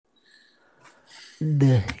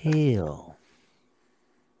The hell?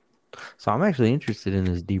 So I'm actually interested in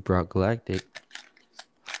this Deep Rock Galactic.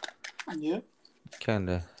 Yeah.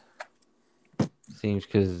 Kind of seems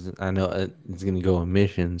because I know it's gonna go on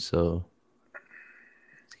mission, so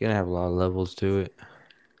it's gonna have a lot of levels to it.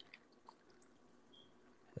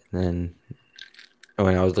 And then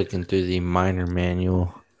when I was looking through the minor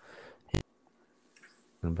manual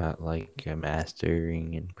about like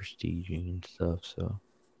mastering and prestiging and stuff, so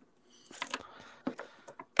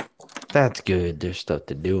that's good. There's stuff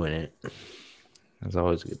to do in it. That's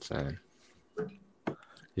always a good sign.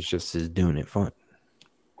 It's just is doing it fun.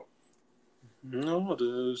 No,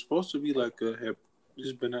 it's supposed to be like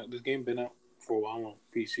this been out. This game been out for a while on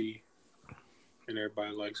PC, and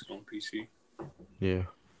everybody likes it on PC. Yeah,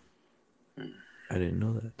 I didn't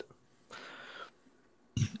know that.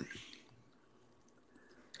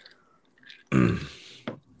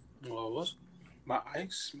 Well, my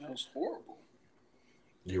ice smells horrible.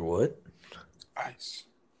 Your what? Ice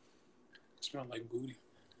smells like booty.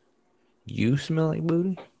 You smell like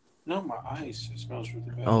booty? No, my ice. It smells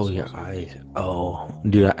really bad. It Oh, your smells like eyes. Oh,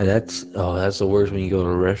 dude, that's the worst when you go to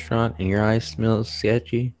a restaurant and your eyes smell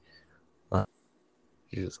sketchy. Like,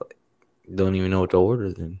 you just like don't even know what to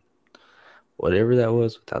order. Then whatever that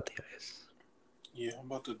was without the ice. yeah. I'm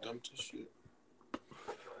about to dump this shit.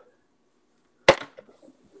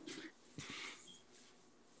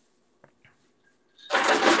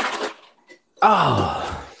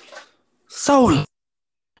 Oh, so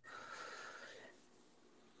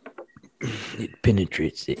it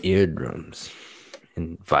penetrates the eardrums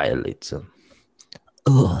and violates them.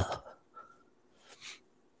 Ugh.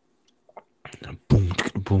 Boom,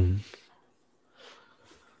 boom.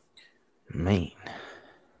 Man.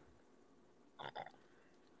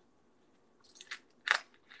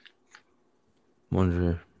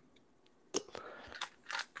 Wonder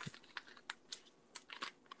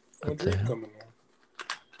When what the Drake hell. coming on?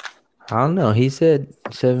 I don't know. He said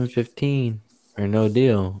 7:15 or no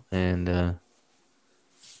deal, and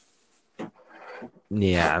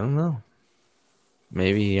yeah, I don't know.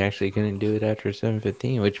 Maybe he actually couldn't do it after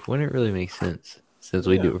 7:15, which wouldn't really make sense since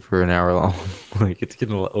we Yeah. do it for an hour long. Like it's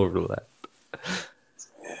gonna overlap.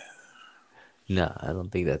 No, I don't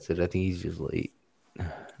think that's it. I think he's just late,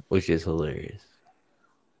 which is hilarious.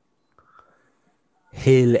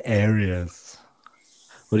 Hilarious.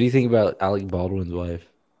 What do you think about Alec Baldwin's wife?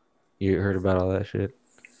 You heard about all that shit?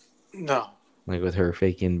 No. Like with her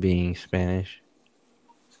faking being Spanish?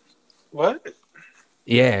 What?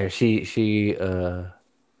 Yeah, she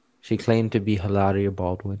claimed to be Hilaria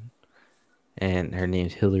Baldwin, and her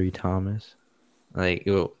name's Hillary Thomas. Like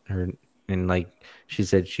her and like she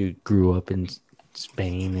said she grew up in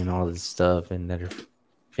Spain and all this stuff, and that her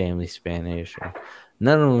family's Spanish. Or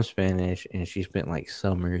none of them Spanish, and she spent like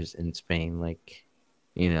summers in Spain, like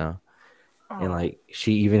you know, and Oh. like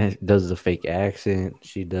she even does the fake accent.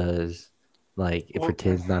 She does like it Well,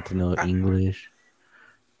 pretends not to know I, English.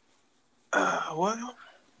 well,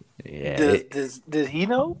 Yeah, did he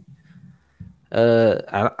know?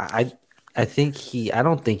 I think I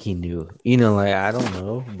don't think he knew. You know, like I don't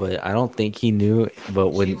know, but I don't think he knew.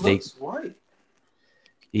 But She when they, looks white.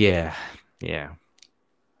 yeah, yeah,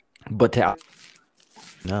 but to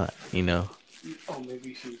not, you know, Oh,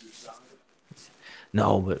 maybe she's exotic.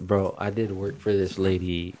 no, but bro, I did work for this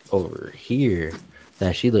lady over here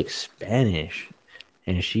that she looked Spanish,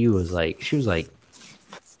 and she was like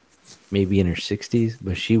maybe in her 60s,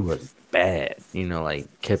 but she was bad. You know,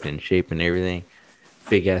 like kept in shape and everything.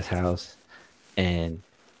 Big ass house, and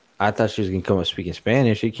I thought she was gonna come up speaking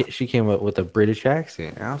Spanish. She came up with a British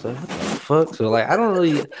accent. And I was like, what the fuck? So like, I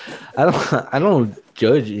don't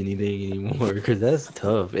judge anything anymore because that's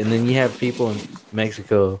tough. And then you have people in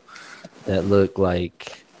Mexico that look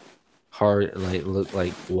like look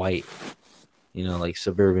like white, you know, like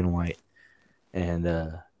suburban white, and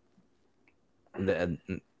that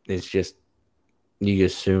it's just you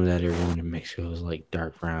assume that everyone in Mexico is like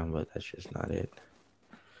dark brown, but that's just not it.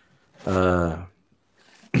 Uh,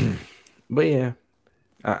 but yeah,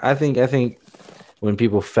 I think when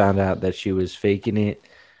people found out that she was faking it,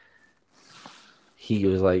 he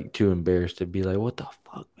was like too embarrassed to be like, "What the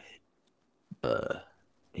fuck, man?"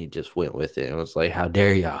 He just went with it and was like, "How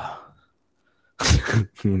dare y'all?"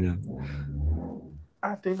 you know?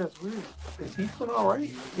 I think that's weird. Is he doing all right?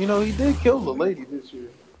 You know, he did kill the lady this year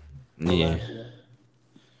or Yeah, last year,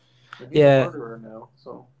 and he's a yeah, murderer now.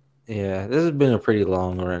 So yeah. This has been a pretty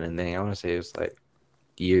long running thing. I want to say it's like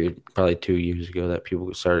probably 2 years ago that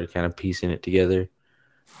people started kind of piecing it together.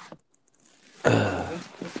 yeah,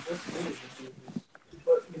 that's interesting.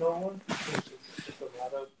 But you know what? It's just a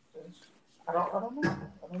lot of. I don't know.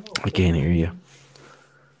 I don't know. I can't hear you.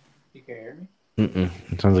 can't hear me?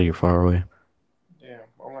 It sounds like you're far away. Damn,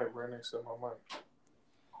 I'm like right next to my mic.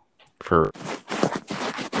 For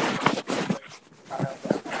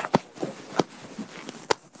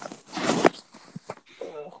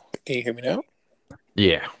Can you hear me now?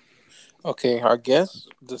 yeah. Okay, I guess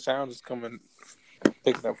the sound is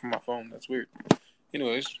picking up from my phone. That's weird.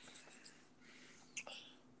 Anyways,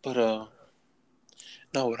 but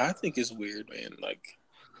no, what I think is weird, man. Like,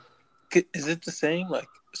 is it the same? Like,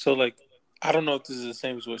 so, like, I don't know if this is the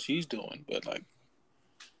same as what she's doing, but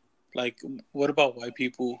like, what about white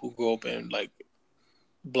people who grow up in like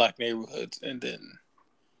black neighborhoods and then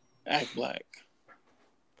act black?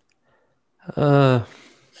 Uh,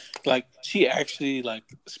 Like, she actually like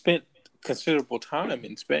spent considerable time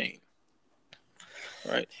in Spain,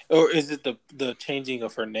 right? Or is it the changing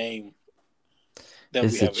of her name that we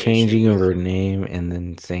it's the have an issue changing of with? her name and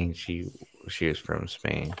then saying she was from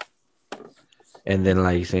Spain, and then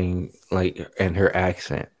like saying like, and her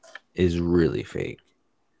accent is really fake.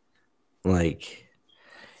 Like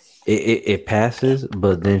it passes,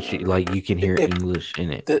 but then she like you can hear It, English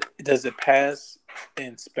in it. does it pass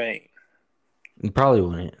in Spain? It probably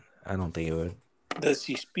wouldn't. I don't think it would. Does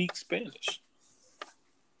she speak Spanish?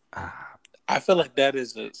 Ah, I feel like that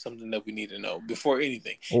is something that we need to know before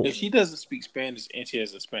anything. well, If she doesn't speak Spanish and she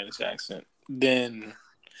has a Spanish accent, then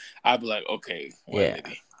I'd be like, okay, white yeah,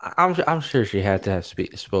 lady. I'm sure she had to have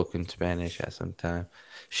spoken Spanish at some time.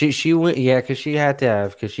 She went, yeah, because she had to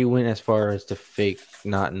have, because she went as far as to fake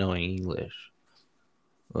not knowing English,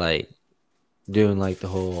 like doing like the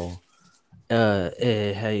whole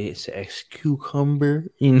how you say cucumber,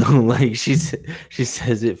 like she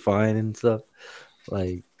says it fine and stuff.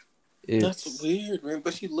 Like That's it's weird, man.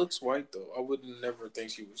 But she looks white though. I would never think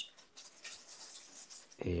she was.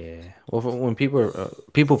 yeah. Well, when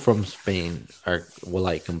people from Spain are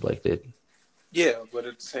light complected, Yeah, but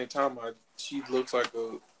at the same time, she looks like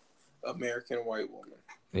a American white woman.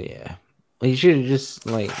 yeah. He should have just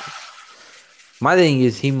like. My thing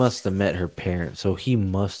is, he must have met her parents, so he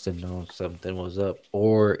must have known something was up,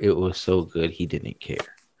 or it was so good he didn't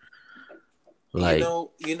care. Like, Do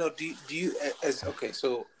you as okay?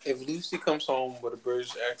 So if Lucy comes home with a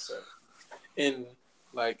British accent, and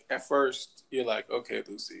like at first you're like, okay,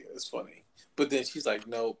 Lucy, it's funny, but then she's like,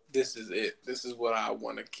 no, this is it. This is what I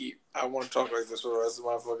want to keep. I want to talk like this for the rest of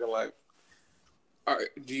my fucking life. All right,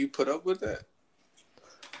 do you put up with that?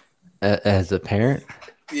 as a parent,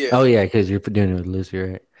 Yeah, oh yeah, because you're doing it with Lucy,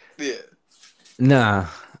 right? yeah. Nah,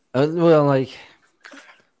 well, like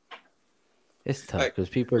it's tough Like, because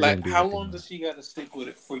people are gonna like, do how what they long want. does she got to stick with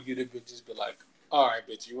it for you to just be like, all right,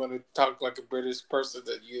 bitch, you want to talk like a British person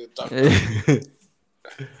that you talk like?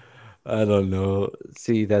 I don't know.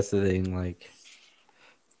 See, that's the thing. Like,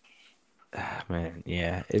 man,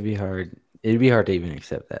 yeah, it'd be hard. It'd be hard to even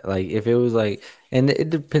accept that. Like, if it was like, and it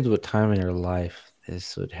depends what time in her life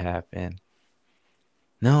this would happen.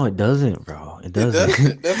 No, it doesn't, bro. It It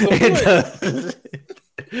doesn't. doesn't. That's the It point. doesn't.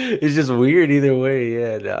 It's just weird either way.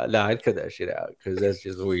 Yeah, no, I'd cut that shit out because that's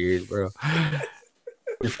just weird, bro.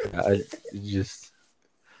 I just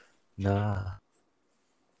nah.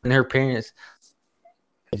 And her parents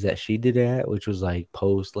that she did that, which was like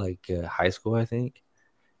post like high school, I think.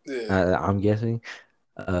 Yeah. I'm guessing.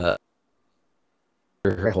 Uh,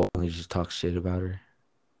 her whole family just talks shit about her.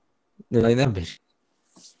 They're like that bitch,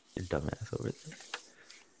 you're dumbass over there.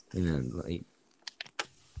 And then like,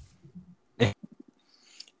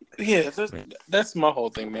 Yeah, man, that's my whole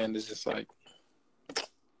thing, man. It's just like,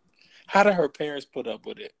 how did her parents put up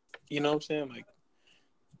with it? You know what I'm saying? Like,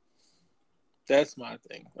 that's my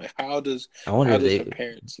thing. Like, I wonder how if does her they.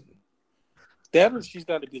 parents? That or she's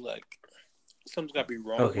got to be like, something's got to be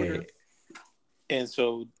wrong with her, Okay, and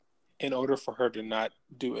so in order for her to not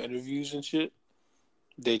do interviews and shit,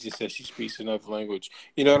 they just said she speaks another language.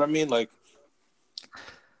 You know what I mean? Like,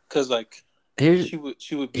 cause like here's she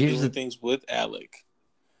would be here's doing the things with Alec,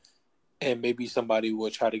 and maybe somebody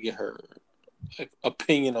would try to get her like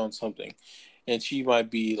opinion on something, and she might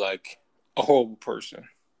be like a horrible person,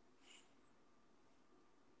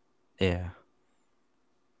 yeah.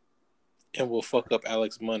 and will fuck up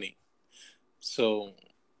Alec's money. So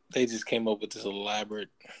they just came up with this elaborate,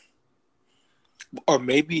 or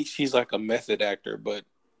maybe she's like a method actor, but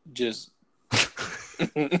just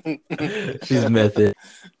She's method.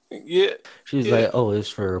 yeah, She's yeah, like, oh, it's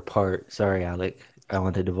for her part. Sorry, Alec. I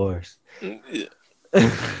want a divorce. yeah.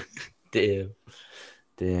 Damn,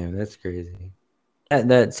 damn, that's crazy.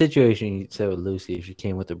 That situation you said with Lucy, if she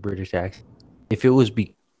came with a British accent, if it was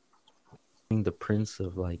becoming the prince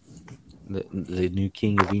of like the new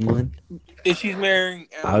king of England, If she's marrying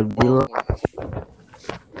I Alec would be like, Baldwin,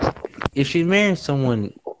 if she's marrying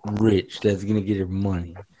someone rich that's gonna get her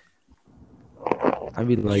money. I'd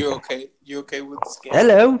be like, You're okay. You're okay with the scam?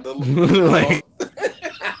 hello. The Like,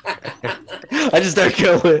 I just start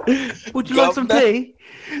going, would you like some governor. tea?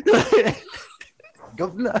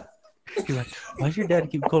 Governor. He's like, why's your dad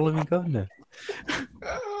keep calling me governor?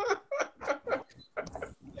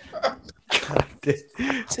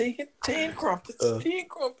 Tea and crumpets. Tea and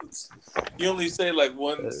crumpets. You only say like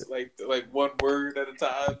one word at a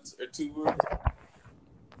time or two words.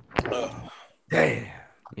 Damn.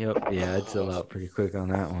 Yep. Yeah, I'd sell out pretty quick on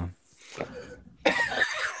that one.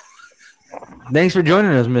 Thanks for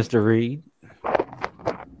joining us, Mr. Reed.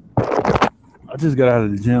 I just got out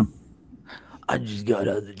of the gym. I just got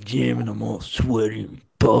out of the gym and I'm all sweaty and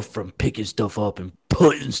buff from picking stuff up and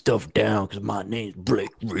putting stuff down because my name's Blake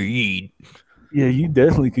Reed. Yeah, you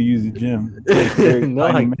definitely could use the gym. No,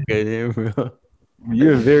 I couldn't, bro.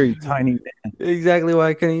 You're a very tiny man. Exactly why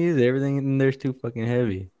I couldn't use it. Everything in there's too fucking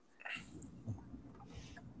heavy.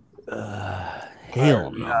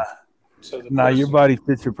 Hell no. So Nah, your body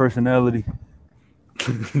fits your personality.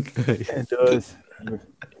 It does. It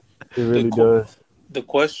really does. The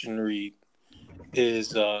question, Reed,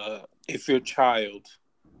 is if your child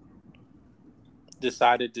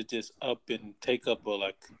decided to just up and take up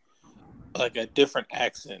a a different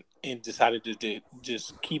accent and decided to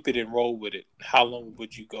just keep it and roll with it, how long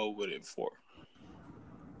would you go with it for?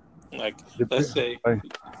 Like, let's say,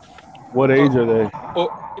 what age are they? Oh,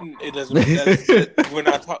 it doesn't. We're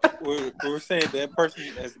not talking. We're saying that person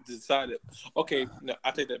has decided. Okay, no,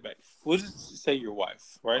 I take that back. We'll just say your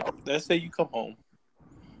wife, right? Let's say you come home,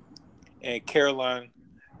 and Carolina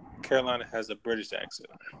has a British accent,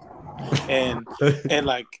 and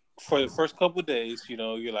like for the first couple of days,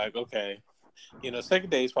 you're like, okay, second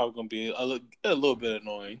day is probably gonna be a little bit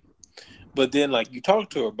annoying. But then, like, you talk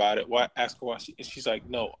to her about it. Ask her why she's like,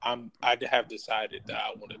 "No, I have decided that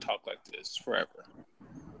I want to talk like this forever."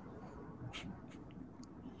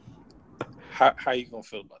 How you gonna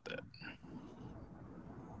feel about that?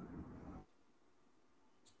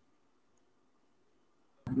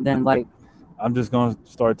 Then, like, I'm just gonna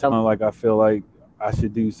start telling like I feel like I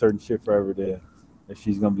should do certain shit forever. There, if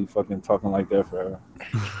she's gonna be fucking talking like that forever,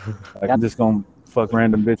 like I'm just gonna fuck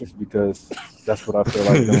random bitches because that's what I feel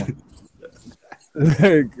like doing.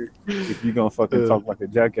 If you gonna fucking talk like a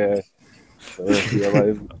jackass, so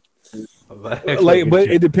but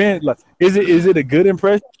it depends. Like, is it a good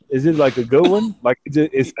impression? Is it like a good one? Like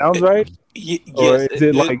it sounds right? Yes, or is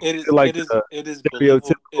it like it is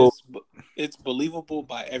stereotypical? It's believable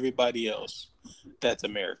by everybody else that's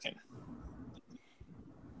American.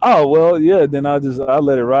 Oh well, yeah. Then I'll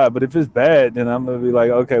let it ride. But if it's bad, then I'm gonna be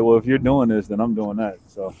like, okay, well, if you're doing this, then I'm doing that.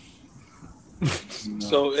 So,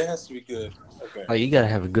 so it has to be good. Okay. Like, you gotta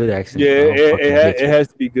have a good accent. Yeah, it has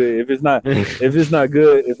to be good. If it's not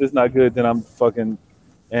good, then I'm fucking,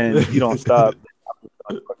 and you don't stop.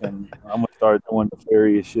 I'm gonna start doing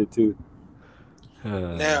nefarious shit too.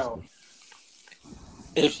 Now,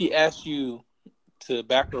 if she asks you to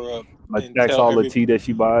back her up, like that's all the tea that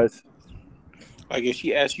she buys. Like if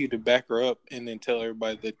she asks you to back her up and then tell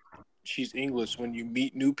everybody that she's English when you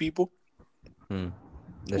meet new people,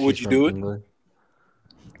 would you do it?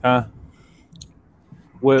 Huh?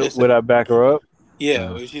 Would I back her up?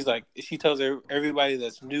 Yeah, she tells everybody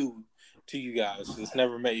that's new to you guys, that's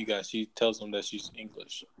never met you guys, she tells them that she's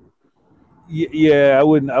English. Yeah, I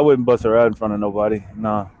wouldn't bust her out in front of nobody.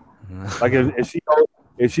 Nah. Like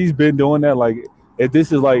if she's been doing that, like if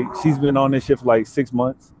this is like she's been on this shit for like 6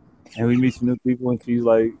 months, and we meet some new people, and she's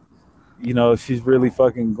like, she's really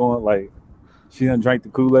fucking going like she's gonna drink the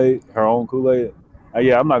Kool-Aid, her own Kool-Aid.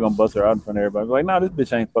 Yeah, I'm not gonna bust her out in front of everybody. Like, nah, this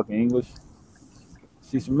bitch ain't fucking English.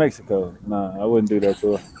 She's from Mexico. Nah, I wouldn't do that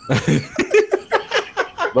to her.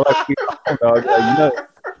 But I'd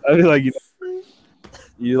be like,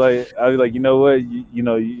 I'd be like, you know what,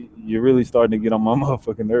 you're really starting to get on my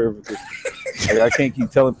motherfucking nerve with this. Like, I can't keep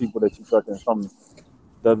telling people that you're fucking from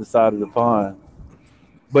the other side of the pond.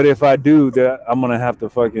 But if I do that, I'm gonna have to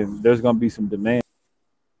fucking. There's gonna be some demand.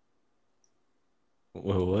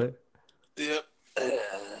 Well, what? Yep.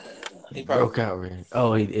 He broke out, right?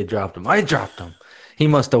 Oh, it dropped him. I dropped him. He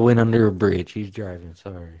must have went under a bridge. He's driving.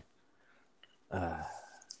 Sorry. But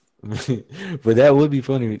that would be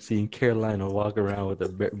funny seeing Carolina walk around with a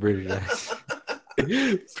British accent.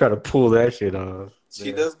 Try to pull that shit off.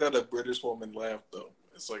 She does got a British woman laugh though.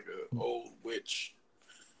 It's like an old witch.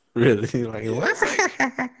 Really? Like what? It's like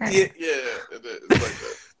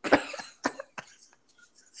that.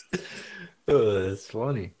 Oh, that's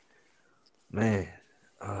funny, man.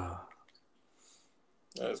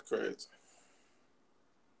 That's crazy.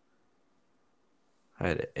 I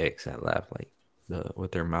had an ex that laughed like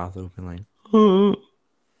with their mouth open, like,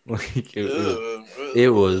 like it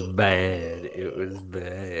was bad. It was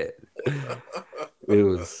bad. It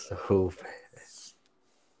was so bad.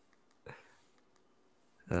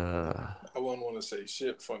 I wouldn't want to say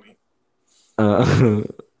shit funny.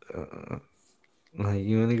 Like,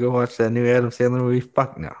 you want to go watch that new Adam Sandler movie?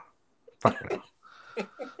 Fuck no. Fuck no.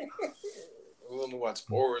 We want to watch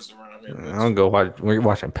horrors around here. I don't go watch. We're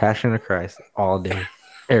watching Passion of Christ all day,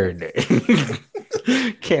 every day.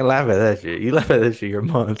 Can't laugh at that shit. You laugh at that shit, you're a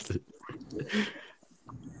monster.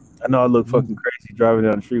 I know I look fucking crazy driving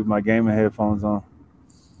down the street with my gaming headphones on.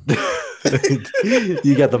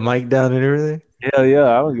 You got the mic down and everything? Yeah,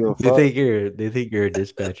 I don't give a fuck. They think you're a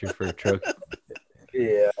dispatcher for a truck.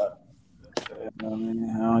 Yeah. I mean,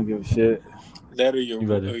 I don't give a shit. That or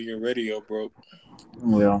your radio broke.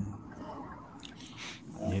 Well.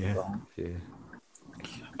 Yeah.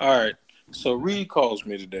 All right. So Reed calls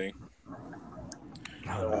me today.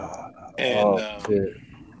 And shit.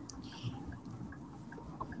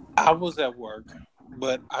 I was at work,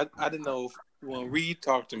 but I didn't know if, when Reed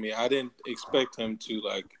talked to me, I didn't expect him to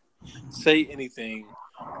like say anything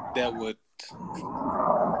that would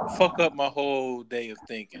fuck up my whole day of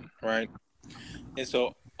thinking, right? And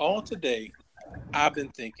so all today, I've been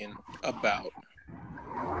thinking about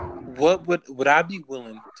what would I be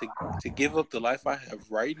willing to give up the life I have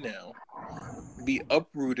right now, be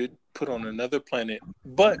uprooted, put on another planet,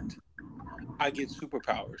 but I get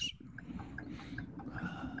superpowers.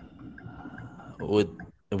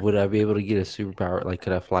 Would I be able to get a superpower? Like,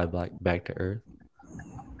 could I fly back to Earth?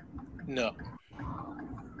 No.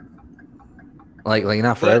 Like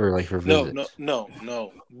not forever, like for visits. No.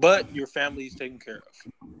 But your family is taken care of.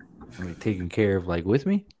 Like, taken care of, like with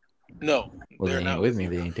me? No. Well, they ain't with me.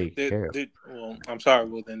 They ain't taken care of. Well, I'm sorry.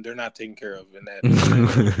 Well, then they're not taken care of in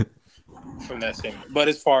that from that statement. But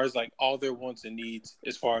as far as like all their wants and needs,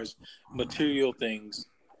 as far as material things,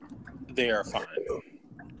 they are fine.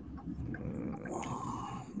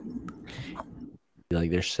 Like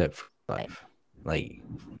they're set for life, like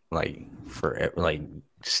forever, like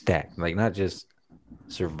stacked, like not just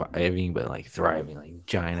surviving, but like thriving, like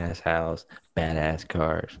giant ass house, badass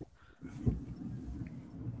cars.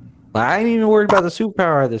 Like, I ain't even worried about the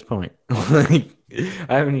superpower at this point. Like,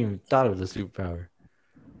 I haven't even thought of the superpower.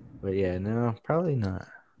 But yeah, no, probably not.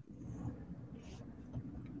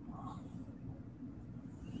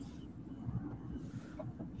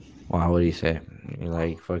 Wow, what do you say? You're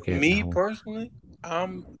like fucking me personally. I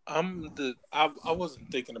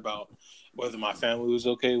wasn't thinking about whether my family was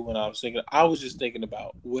okay when I was thinking. I was just thinking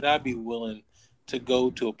about, would I be willing to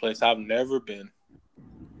go to a place I've never been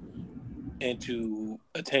and to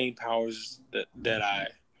attain powers that I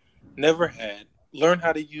never had, learn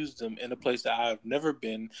how to use them in a place that I've never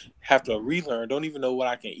been, have to relearn, don't even know what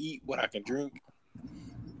I can eat, what I can drink,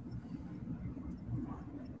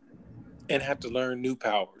 and have to learn new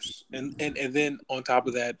powers. And then on top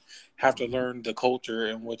of that, have to learn the culture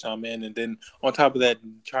in which I'm in. And then on top of that,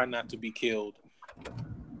 try not to be killed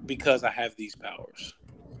because I have these powers.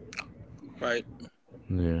 Right?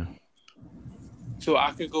 Yeah. So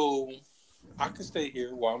I could stay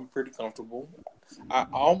here while I'm pretty comfortable. I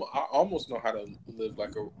almost know how to live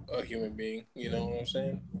like a human being. You know what I'm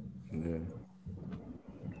saying?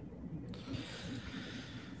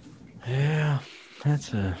 Yeah.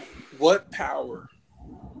 That's a... What power,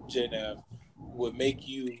 J-Nav, would make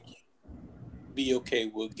you be okay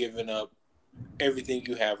with giving up everything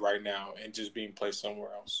you have right now and just being placed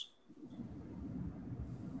somewhere else?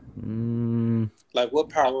 Like, what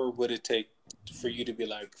power would it take for you to be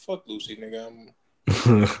like, fuck Lucy, nigga?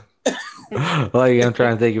 Like, I'm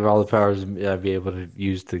trying to think of all the powers I'd be able to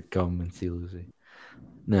use to come and see Lucy.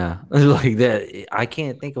 Nah, like that. I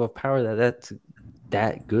can't think of a power that's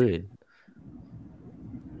that good.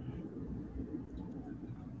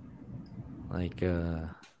 Like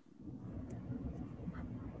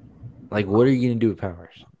what are you gonna do with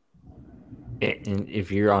powers? And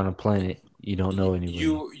if you're on a planet, you don't know anybody.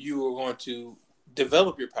 You are going to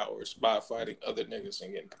develop your powers by fighting other niggas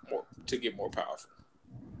and get more powerful.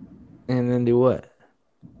 And then do what?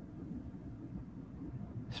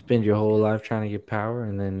 Spend your whole life trying to get power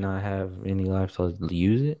and then not have any life to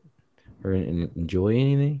use it or enjoy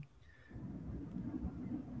anything?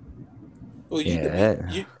 Well,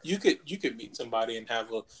 you could meet somebody and have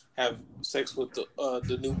sex with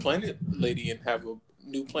the new planet lady and have a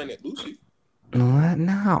new planet Lucy. What?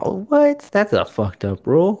 No, what? That's a fucked up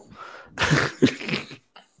rule.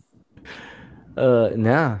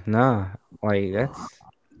 Nah. Like that's.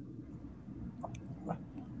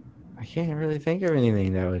 I can't really think of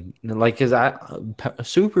anything that would like, cause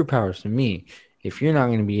superpowers to me if you're not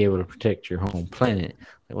going to be able to protect your home planet,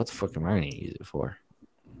 like what the fuck am I going to use it for?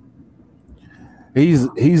 He's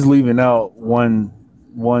leaving out one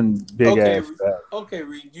big ass fact. Okay,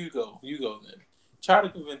 Reed, you go then. Try to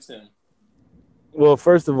convince him. Well,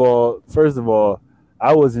 first of all,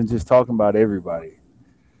 I wasn't just talking about everybody.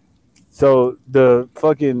 So the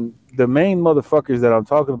main motherfuckers that I'm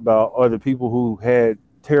talking about are the people who had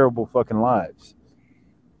terrible fucking lives.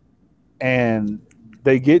 And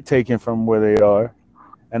they get taken from where they are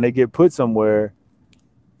and they get put somewhere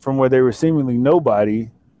from where they were seemingly nobody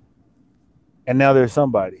and now they're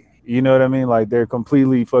somebody. You know what I mean? Like they're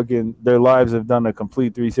completely fucking, their lives have done a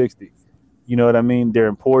complete 360. You know what I mean? They're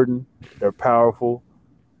important, they're powerful,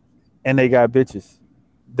 and they got bitches.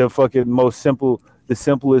 The fucking the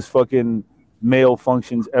simplest fucking male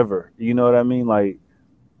functions ever. You know what I mean? Like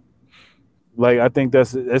I think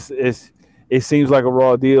it seems like a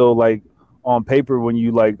raw deal, like on paper when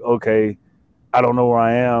you like, okay, I don't know where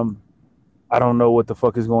I am. I don't know what the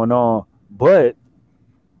fuck is going on. But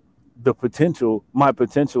my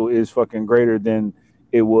potential is fucking greater than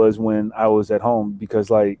it was when I was at home, because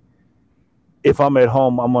like if I'm at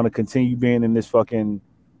home, I'm gonna continue being in this fucking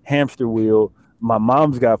hamster wheel. My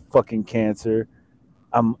mom's got fucking cancer.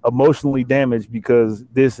 I'm emotionally damaged because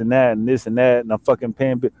this and that and this and that, and I'm fucking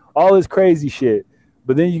paying all this crazy shit.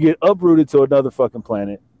 But then you get uprooted to another fucking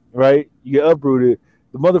planet, right? You get uprooted.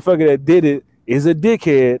 The motherfucker that did it is a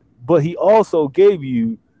dickhead, but he also gave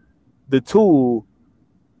you the tool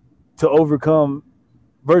to overcome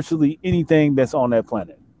virtually anything that's on that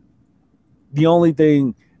planet. The only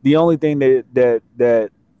thing that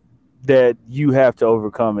you have to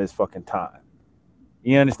overcome is fucking time.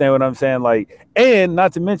 You understand what I'm saying? Like, and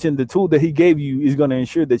not to mention the tool that he gave you is going to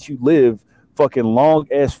ensure that you live fucking long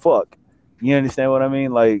as fuck. You understand what I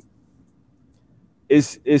mean? Like, it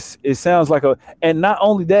sounds like and not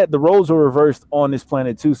only that, the roles are reversed on this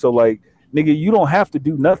planet too. So like, nigga, you don't have to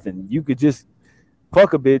do nothing. You could just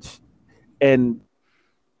fuck a bitch and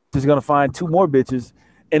just gonna find 2 more bitches,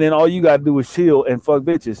 and then all you gotta do is chill and fuck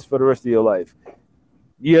bitches for the rest of your life.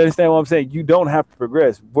 You understand what I'm saying? You don't have to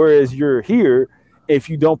progress. Whereas you're here, if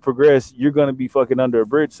you don't progress, you're gonna be fucking under a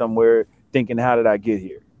bridge somewhere thinking, how did I get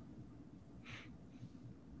here?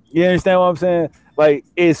 You understand what I'm saying? Like,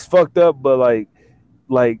 it's fucked up, but like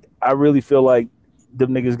I really feel like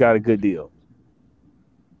them niggas got a good deal.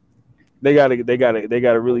 They got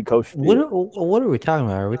a really kosher deal. What are we talking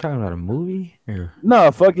about? Are we talking about a movie? Or?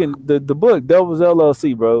 No, fucking the book, Devil's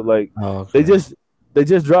LLC, bro. Like, okay. They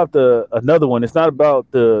just dropped another one. It's not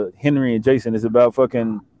about the Henry and Jason. It's about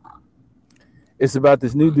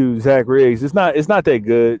this new dude, Zach Riggs. It's not that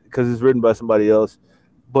good because it's written by somebody else,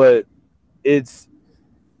 but it's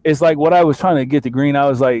like what I was trying to get to Green. I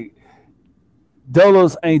was like,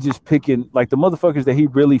 Dolos ain't just picking like the motherfuckers that he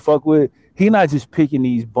really fuck with. He not just picking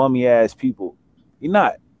these bummy ass people. He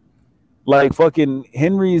not. Like fucking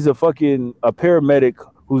Henry's a paramedic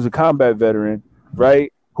who's a combat veteran,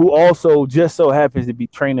 right? Who also just so happens to be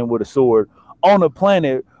training with a sword on a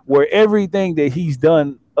planet where everything that he's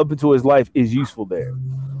done up until his life is useful there.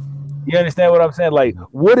 You understand what I'm saying? Like,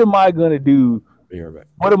 what am I gonna do?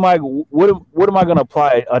 What am I gonna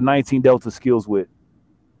apply a 19 Delta skills with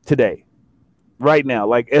today? Right now,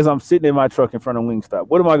 like as I'm sitting in my truck in front of Wingstop,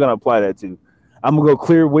 what am I gonna apply that to? I'm gonna go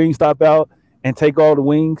clear Wingstop out and take all the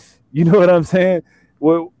wings. You know what I'm saying?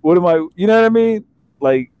 What am I? You know what I mean?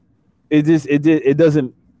 Like it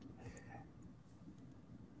doesn't.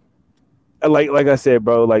 Like I said,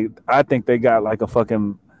 bro. Like I think they got like a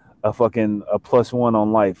 +1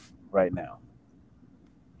 on life right now.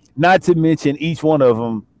 Not to mention each one of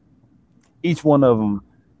them,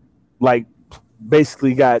 like.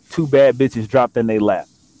 Basically got 2 bad bitches dropped in their lap.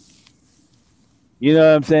 You know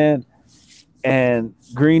what I'm saying? And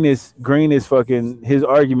Green is fucking, his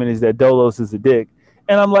argument is that Dolos is a dick.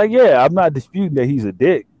 And I'm like, yeah, I'm not disputing that he's a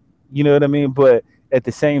dick. You know what I mean? But at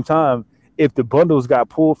the same time, if the bundles got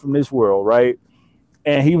pulled from this world, right?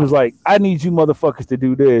 And he was like, I need you motherfuckers to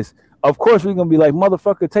do this. Of course we're going to be like,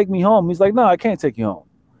 motherfucker, take me home. He's like, no, I can't take you home.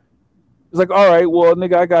 It's like, all right, well,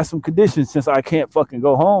 nigga, I got some conditions since I can't fucking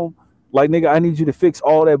go home. Like, nigga, I need you to fix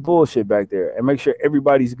all that bullshit back there and make sure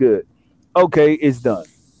everybody's good. Okay, it's done.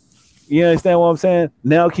 You understand what I'm saying?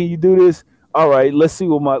 Now, can you do this? All right, let's see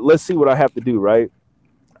what I have to do, right?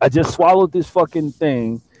 I just swallowed this fucking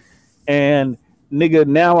thing, and nigga,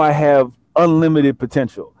 now I have unlimited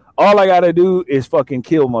potential. All I gotta do is fucking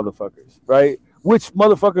kill motherfuckers, right? Which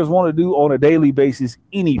motherfuckers want to do on a daily basis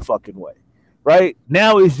any fucking way, right?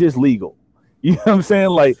 Now it's just legal. You know what I'm saying?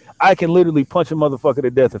 Like, I can literally punch a motherfucker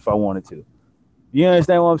to death if I wanted to. You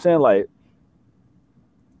understand what I'm saying? Like,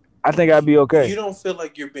 I think I'd be okay. You don't feel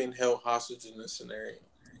like you're being held hostage in this scenario.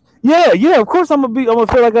 Yeah, of course I'm gonna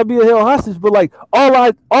feel like I'd be a hell hostage, but like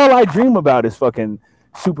all I dream about is fucking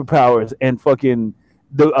superpowers and fucking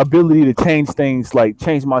the ability to change things, like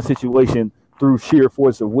change my situation through sheer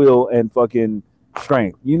force of will and fucking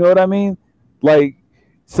strength. You know what I mean? Like,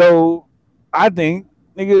 so I think,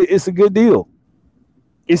 nigga, it's a good deal.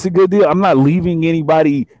 It's a good deal. I'm not leaving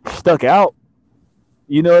anybody stuck out.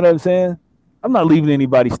 You know what I'm saying? I'm not leaving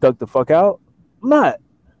anybody stuck the fuck out. I'm not.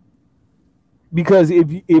 Because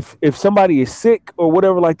if somebody is sick or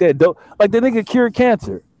whatever like that, like the nigga cured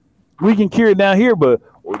cancer, we can cure it down here, but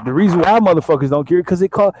the reason why motherfuckers don't cure it because it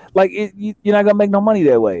cost you're not gonna make no money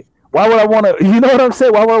that way. Why would I want to? You know what I'm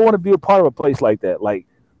saying? Why would I want to be a part of a place like that? Like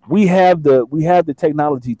we have the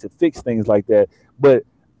technology to fix things like that, but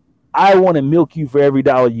I want to milk you for every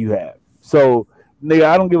dollar you have. So nigga,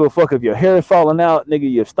 I don't give a fuck if your hair is falling out, nigga,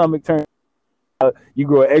 your stomach turns out, you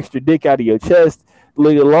grow an extra dick out of your chest.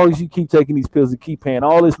 Like, as long as you keep taking these pills and keep paying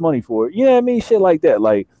all this money for it, you know what I mean? Shit like that.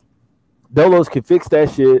 Like, Dolos can fix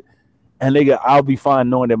that shit, and nigga, I'll be fine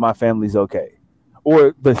knowing that my family's okay,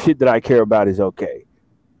 or the shit that I care about is okay.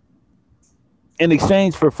 In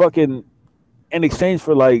exchange for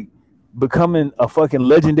like becoming a fucking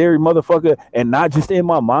legendary motherfucker, and not just in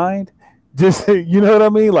my mind, just you know what I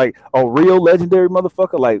mean? Like a real legendary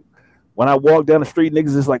motherfucker. Like when I walk down the street,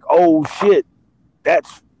 niggas is like, oh shit,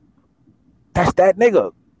 that's that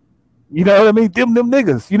nigga. You know what I mean? Them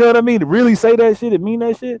niggas. You know what I mean? To really say that shit and mean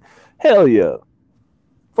that shit? Hell yeah.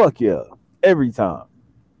 Fuck yeah. Every time.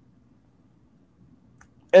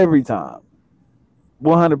 Every time.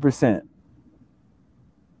 100%.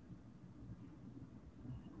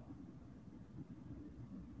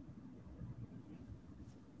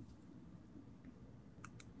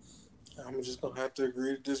 I'm just gonna have to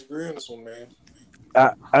agree to disagree on this one, man.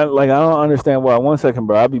 I don't understand why. 1 second,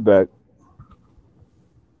 bro. I'll be back.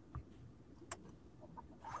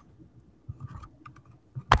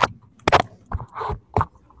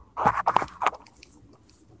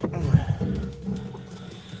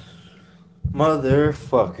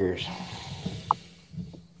 Motherfuckers.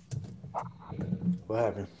 What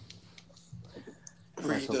happened?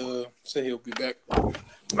 Reed said he'll be back.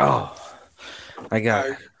 Oh,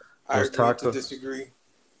 I was talking to disagree.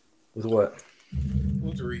 With what?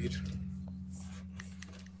 With Reed.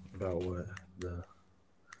 About what?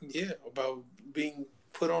 About being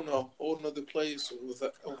put on a whole nother place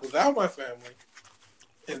without my family,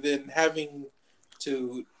 and then having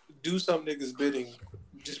to do some niggas bidding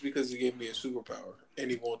just because he gave me a superpower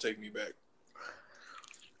and he won't take me back.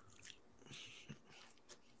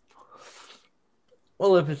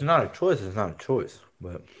 Well, if it's not a choice, it's not a choice.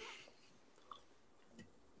 But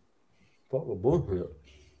fuck with bullshit.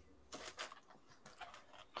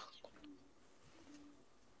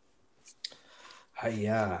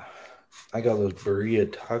 I got those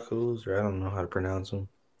burrito tacos, or I don't know how to pronounce them.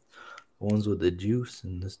 The ones with the juice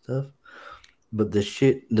and the stuff. But the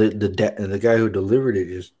shit, the guy who delivered it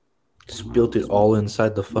just spilled it all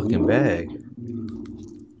inside the fucking bag.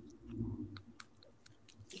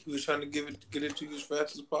 He was trying to get it to you as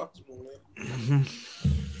fast as possible, man.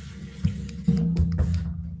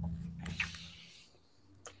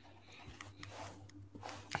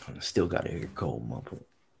 I still got it here cold, motherfucker.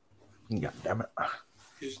 God damn it.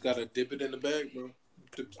 You just gotta dip it in the bag, bro.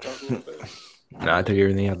 Dip the taco in the bag. Nah, I took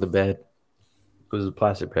everything out of the bag. It was a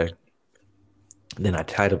plastic bag. Then I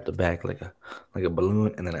tied up the bag like a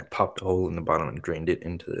balloon, and then I popped a hole in the bottom and drained it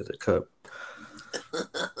into the cup.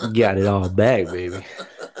 Got it all back, baby.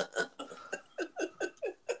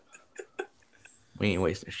 We ain't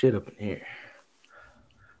wasting shit up in here.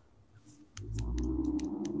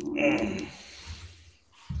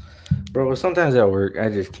 Bro, sometimes at work, I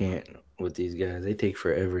just can't with these guys. They take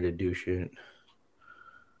forever to do shit.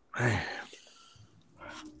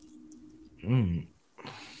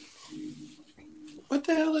 What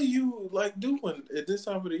the hell are you doing at this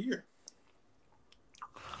time of the year?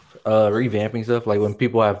 Revamping stuff. Like when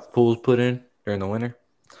people have pools put in during the winter,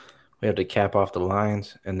 we have to cap off the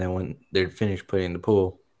lines, and then when they're finished putting the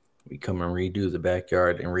pool, we come and redo the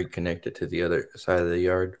backyard and reconnect it to the other side of the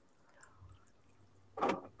yard.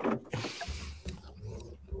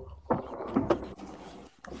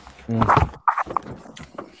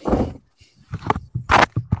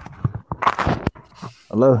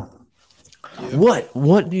 Hello. Yeah.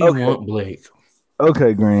 What do you want, Blake?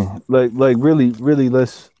 Okay, Green. Like really,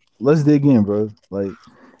 let's dig in, bro. Like,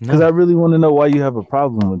 because I really want to know why you have a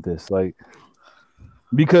problem with this. Like,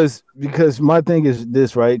 because my thing is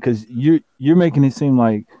this, right? Because you're making it seem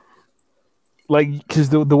like because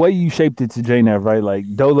the way you shaped it to JNav, right? Like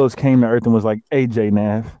Dolos came to Earth and was like, "Hey,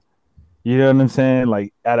 JNav, You know what I'm saying?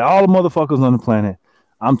 Like, out of all the motherfuckers on the planet,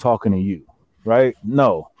 I'm talking to you, right?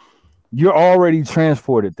 No, you're already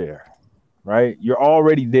transported there, right? You're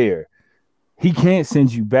already there. He can't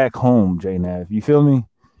send you back home, J Nav. You feel me?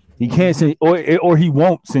 He can't send, or he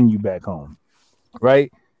won't send you back home,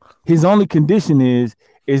 right? His only condition is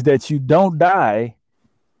that you don't die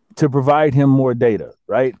to provide him more data,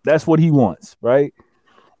 right? That's what he wants, right?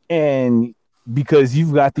 And because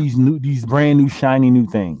you've got these brand new shiny new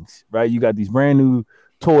things, right? You got these brand new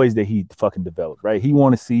toys that he fucking developed, right? He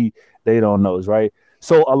want to see data on those, right?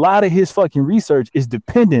 So a lot of his fucking research is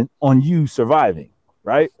dependent on you surviving,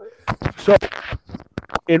 right? So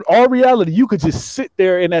in all reality, you could just sit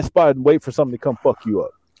there in that spot and wait for something to come fuck you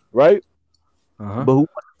up, right? Uh-huh. But who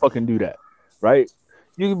wants to fucking do that, right?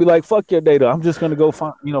 You can be like, fuck your data. I'm just gonna go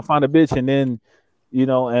find a bitch and then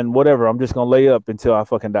and whatever. I'm just gonna lay up until I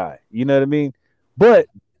fucking die. You know what I mean? But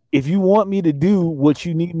if you want me to do what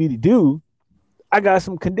you need me to do, I got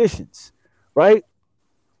some conditions, right?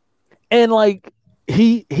 And like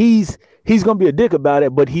he's gonna be a dick about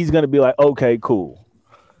it, but he's gonna be like, okay, cool.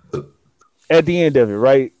 At the end of it,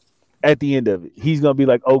 right? At the end of it, he's gonna be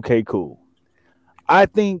like, okay, cool. I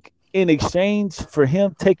think in exchange for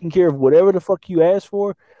him taking care of whatever the fuck you asked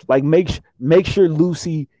for, like make sure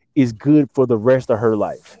Lucy is good for the rest of her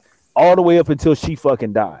life, all the way up until she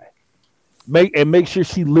fucking die. Make sure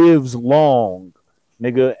she lives long,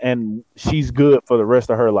 nigga, and she's good for the rest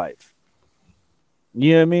of her life.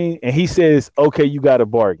 You know what I mean? And he says, okay, you got a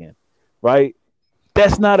bargain, right?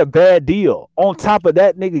 That's not a bad deal. On top of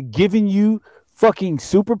that, nigga, giving you fucking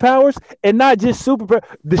superpowers, and not just superpower,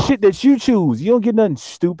 the shit that you choose. You don't get nothing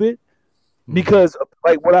stupid. Because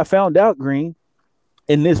like what I found out, Green,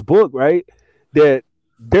 in this book, right? That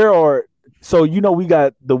there are, so we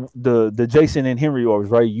got the Jason and Henry orbs,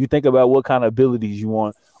 right? You think about what kind of abilities you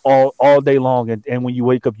want all day long, and when you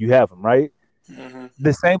wake up, you have them, right? Mm-hmm.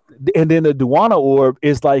 The same, and then the Duana orb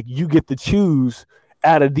is like you get to choose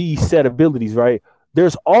out of these set abilities, right?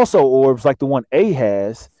 There's also orbs like the one A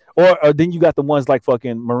has, or then you got the ones like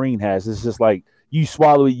fucking Marine has. It's just like you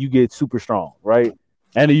swallow it, you get super strong, right?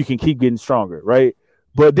 And then you can keep getting stronger, right?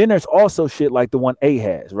 But then there's also shit like the one A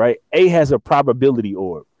has, right? A has a probability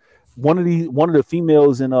orb. One of the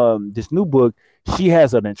females in this new book, she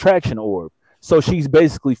has an attraction orb. So she's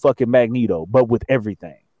basically fucking Magneto, but with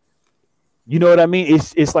everything. You know what I mean?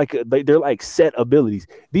 It's like they're like set abilities.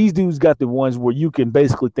 These dudes got the ones where you can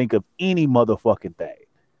basically think of any motherfucking thing.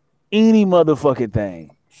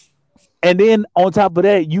 And then on top of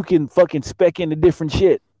that, you can fucking spec into different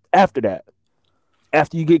shit after that.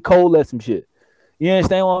 After you get cold at some shit. You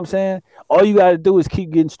understand what I'm saying? All you gotta do is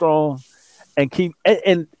keep getting strong and keep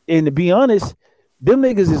and to be honest, them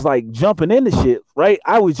niggas is like jumping into shit, right?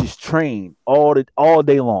 I was just trained all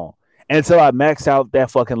day long until I max out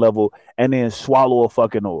that fucking level and then swallow a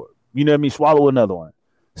fucking orb. You know what I mean? Swallow another one.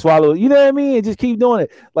 Swallow, you know what I mean? And just keep doing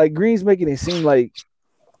it. Like Green's making it seem like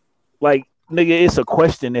nigga, it's a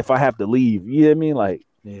question if I have to leave. You know what I mean? Like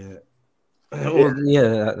yeah. Well,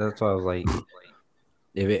 yeah, that's why I was like,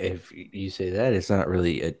 if you say that, it's not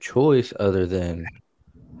really a choice other than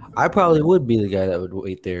I probably would be the guy that would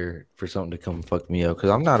wait there for something to come fuck me up because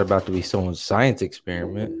I'm not about to be someone's science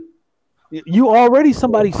experiment. You already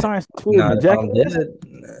somebody's science experiment, Jack.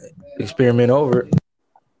 Experiment over.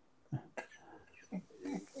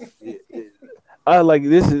 I like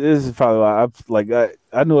this is probably why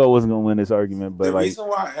I knew I wasn't gonna win this argument, but the reason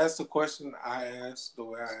why I asked the question I asked the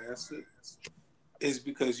way I asked it is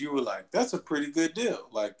because you were like, "That's a pretty good deal.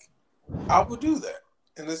 Like, I would do that."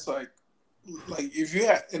 And it's like if you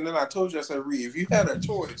had, and then I told you, I said, "Reed, if you had a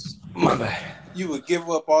choice, my bad, you would give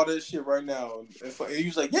up all this shit right now." And he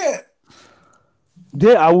was like, "Yeah,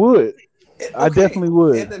 I would. Okay. I definitely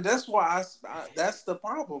would." And then that's why that's the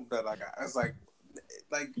problem that I got. It's like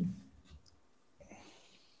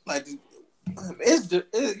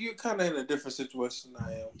you're kind of in a different situation than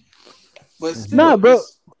I am, but still, nah, bro.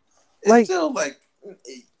 It's still like,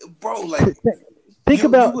 bro, like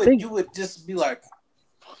you would just be like,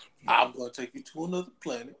 I'm gonna take you to another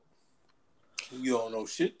planet. You don't know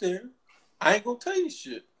shit there. I ain't gonna tell you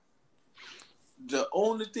shit. The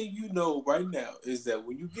only thing you know right now is that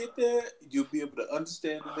when you get there, you'll be able to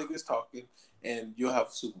understand the niggas talking, and you'll have a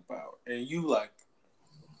superpower. And you like,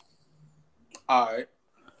 all right,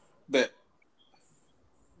 bet.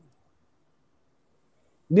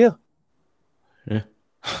 Yeah.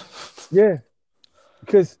 Yeah.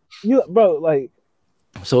 Because bro, like.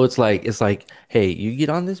 So it's like, hey, you get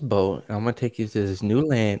on this boat, and I'm gonna take you to this new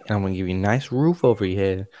land, and I'm gonna give you a nice roof over your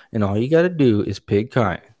head, and all you gotta do is pick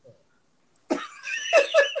cotton.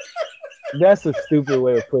 That's a stupid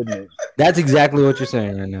way of putting it. That's exactly what you're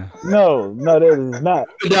saying right now. No, that is not.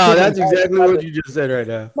 No, that's exactly what you just said right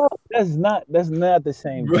now. No, that's not the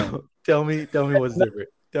same thing. Bro, tell me what's different.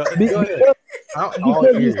 Go ahead. Because, All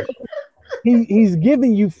because ears. he's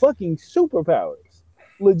giving you fucking superpowers.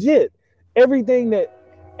 Legit. Everything that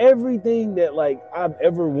like I've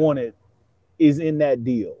ever wanted is in that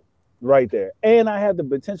deal right there. And I have the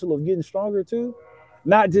potential of getting stronger too.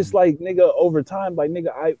 Not just like nigga over time, like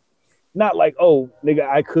nigga, not like, oh nigga,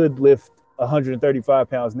 I could lift 135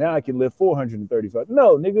 pounds. Now I can lift 435.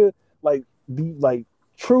 No, nigga, like the like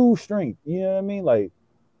true strength. You know what I mean? Like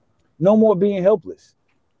no more being helpless.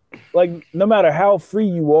 Like no matter how free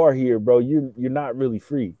you are here, bro, you're not really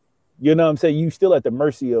free. You know what I'm saying? You still at the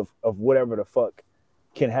mercy of whatever the fuck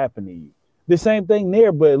can happen to you. The same thing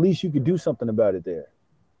there, but at least you could do something about it there.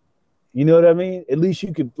 You know what I mean? At least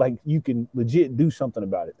you can legit do something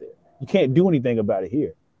about it there. You can't do anything about it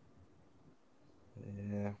here.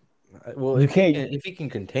 Yeah. Well, if he can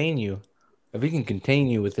contain you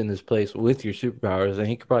within this place with your superpowers, then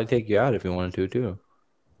he could probably take you out if he wanted to too.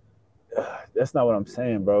 That's not what I'm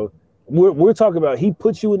saying, bro. We're talking about he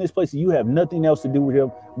puts you in this place and you have nothing else to do with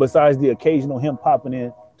him besides the occasional him popping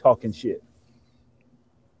in talking shit.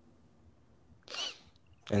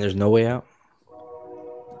 And there's no way out?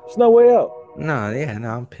 There's no way out. No,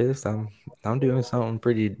 I'm pissed. I'm doing something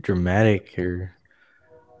pretty dramatic or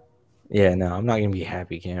I'm not gonna be a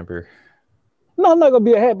happy camper. No, I'm not gonna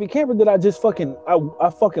be a happy camper that I just fucking I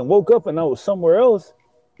fucking woke up and I was somewhere else.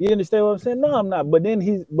 You understand what I'm saying? No, I'm not. But then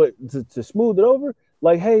to smooth it over,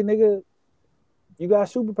 like, hey nigga, you got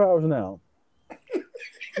superpowers now.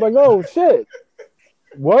 Like, oh shit.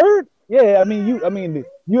 Word? Yeah, I mean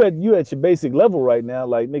you at your basic level right now,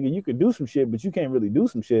 like nigga, you could do some shit, but you can't really do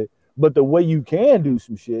some shit. But the way you can do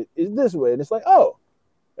some shit is this way. And it's like, oh,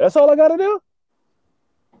 that's all I gotta do?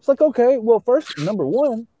 It's like, okay, well, first, number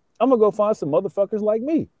one, I'm gonna go find some motherfuckers like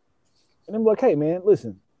me. And I'm like, hey man,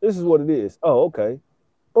 listen, this is what it is. Oh, okay.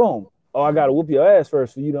 Boom. Oh, I gotta whoop your ass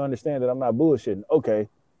first for you to understand that I'm not bullshitting. Okay.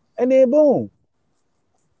 And then boom.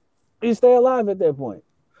 You stay alive at that point.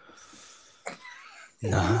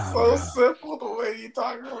 It's so simple the way you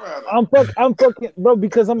talking about it. I'm fucking bro,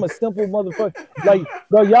 because I'm a simple motherfucker. Like,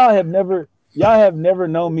 bro, y'all have never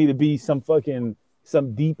known me to be some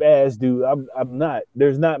deep ass dude. I'm not.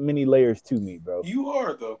 There's not many layers to me, bro. You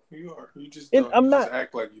are though. You are. You just just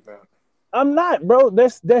act like you don't. I'm not, bro.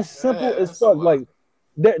 That's simple as fuck. Like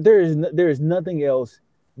there is nothing else.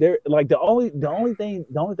 There like the only thing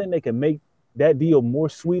that can make that deal more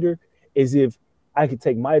sweeter is if I could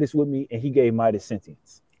take Midas with me and he gave Midas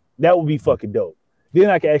sentience. That would be fucking dope. Then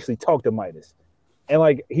I could actually talk to Midas. And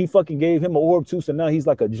like he fucking gave him an orb too, so now he's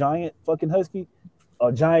like a giant fucking husky,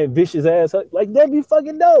 a giant vicious ass husky. Like that'd be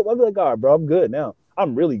fucking dope. I'd be like, all right, bro, I'm good now.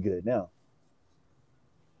 I'm really good now.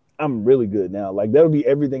 Like that would be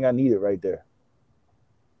everything I needed right there.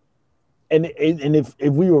 And if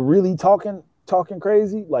we were really talking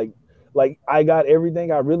crazy, like I got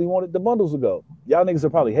everything I really wanted, the bundles would go. Y'all niggas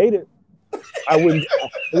would probably hate it. I wouldn't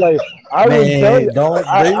tell you. Don't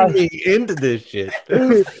bring me into this shit.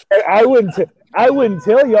 I wouldn't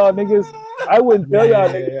tell y'all niggas.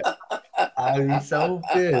 I'd be so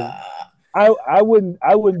pissed. I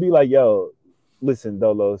wouldn't be like, yo, listen,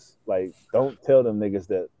 Dolos, like, don't tell them niggas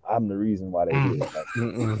that I'm the reason why they did it. Like,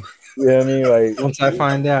 you know what I mean? Like, once I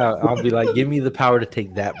find out, I'll be like, give me the power to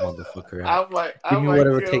take that motherfucker out. Give me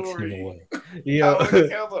whatever takes him away.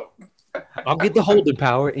 I'll get the holding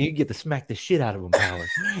power, and you get to smack the shit out of him power.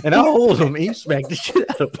 And I'll hold him, and you smack the shit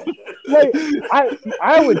out of him. Like,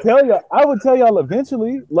 I would tell y'all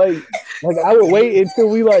eventually. Like I would wait until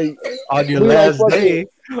we like on your last day.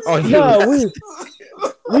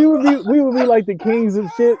 We would be like the kings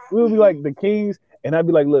of shit. We would be like the kings, and I'd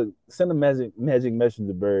be like, look, send a magic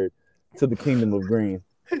messenger bird to the kingdom of green,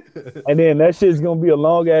 and then that shit's gonna be a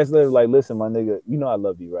long ass letter. Like, listen, my nigga, you know I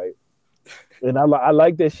love you, right? And I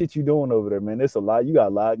like that shit you doing over there, man. It's a lot. You got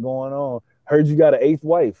a lot going on. Heard you got an 8th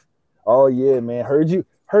wife. Oh yeah, man. Heard you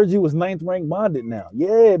was 9th rank bonded now.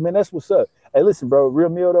 Yeah, man. That's what's up. Hey, listen, bro. Real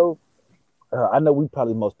meal though. I know we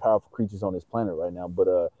probably the most powerful creatures on this planet right now, but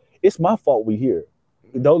it's my fault we here.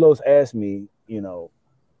 Dolos asked me, what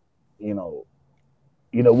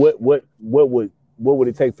would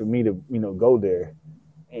it take for me to go there,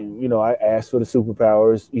 and I asked for the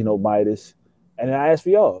superpowers, Midas, and then I asked for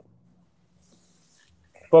y'all.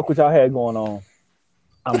 Fuck what y'all had going on.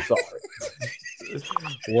 I'm sorry.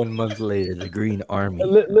 1 month later, the Green Army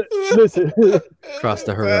listen across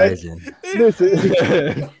the horizon. Listen,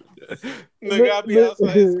 nigga, I be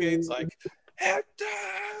outside his gates like Hector.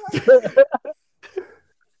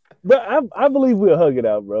 But I believe we'll hug it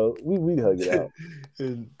out, bro. We'd hug it out.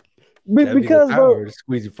 Because, bro, to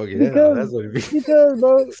squeeze your fucking head out. That's what it means. because,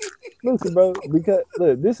 bro, listen, bro, because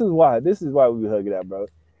look, this is why we hug it out, bro.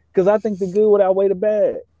 Because I think the good would outweigh the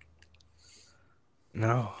bad.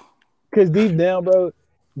 No. Because deep down, bro,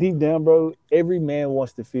 every man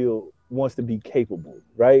wants to be capable,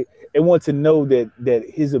 right? And wants to know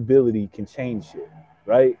that his ability can change shit,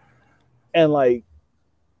 right? And like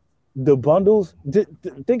the bundles,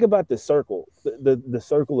 think about the circle, the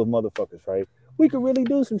circle of motherfuckers, right? We could really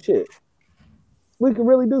do some shit. We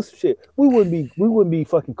wouldn't be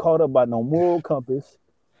fucking caught up by no moral compass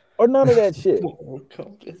or none of that shit. Moral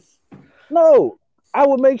compass. No, I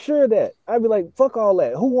would make sure of that. I'd be like, fuck all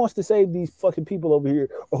that. Who wants to save these fucking people over here,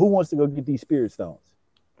 or who wants to go get these spirit stones?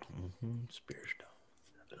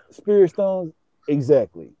 Spirit stones,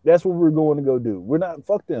 exactly. That's what we're going to go do. We're not,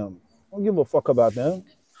 fuck them. I don't give a fuck about them.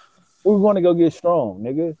 We're going to go get strong,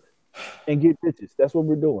 nigga, and get bitches. That's what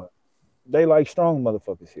we're doing. They like strong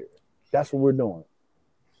motherfuckers here. That's what we're doing.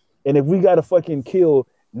 And if we got to fucking kill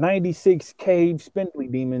 96 cave spindly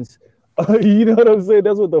demons, you know what I'm saying?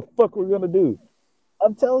 That's what the fuck we're going to do.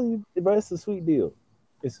 I'm telling you, bro, it's a sweet deal.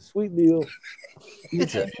 It's a sweet deal.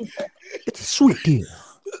 It's a sweet deal.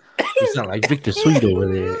 You sound like Victor Sweet over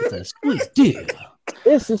there. It's a sweet deal.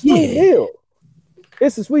 It's a sweet deal.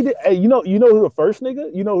 It's a sweet deal. Hey, you know who the first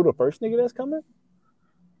nigga? You know who the first nigga that's coming?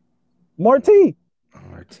 Marty.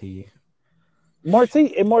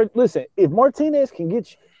 Listen, if Martinez can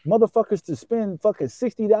get motherfuckers to spend fucking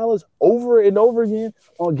 $60 over and over again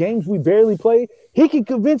on games we barely play, he can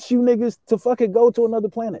convince you niggas to fucking go to another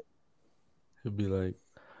planet. He'll be like,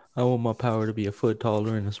 I want my power to be a foot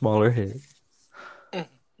taller and a smaller head.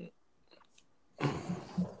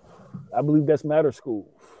 I believe that's Matter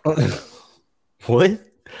School. What?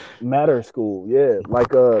 Matter School, yeah. Like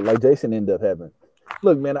Jason ended up having.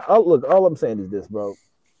 Look, man, all I'm saying is this, bro.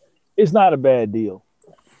 It's not a bad deal.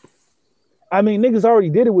 I mean, niggas already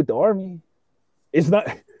did it with the army. It's not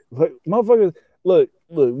like motherfuckers. Look,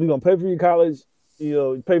 we're gonna pay for your college,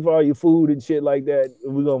 pay for all your food and shit like that.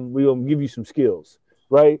 We're gonna give you some skills,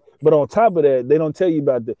 right? But on top of that, they don't tell you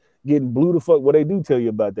about the getting blue the fuck. Well, they do tell you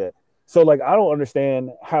about that. So like, I don't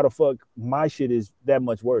understand how the fuck my shit is that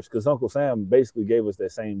much worse, because Uncle Sam basically gave us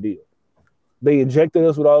that same deal. They injected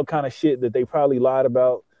us with all kind of shit that they probably lied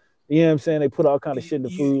about. You know what I'm saying? They put all kind of shit in the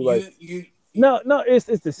food. No, it's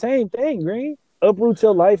the same thing, Green. Uproot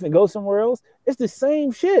your life and go somewhere else. It's the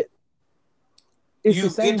same shit. You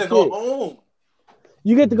get to go home.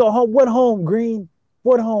 You get to go home. What home, Green?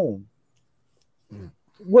 What home?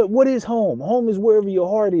 What is home? Home is wherever your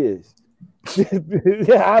heart is.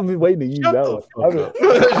 Yeah, I've been waiting to use that one. I've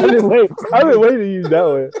been waiting to use that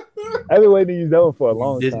one. I've been waiting to use that one for a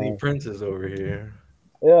long time. Disney princess over here.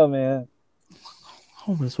 Yeah, man.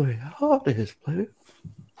 Home is where your heart is, player.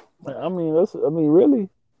 I mean, really.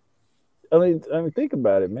 I mean, think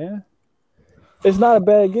about it, man. It's not a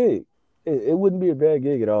bad gig. It wouldn't be a bad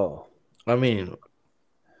gig at all. I mean,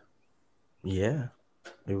 yeah,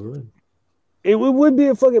 it would. It would be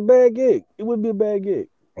a fucking bad gig. It would be a bad gig.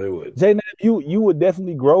 It would. Jay, you would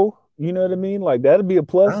definitely grow. You know what I mean? Like, that'd be a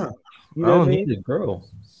plus. You know I what don't I mean? need to grow.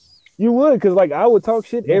 You would, because like I would talk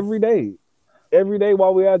shit every day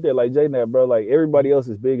while we out there. Like, Jay, bro, like everybody else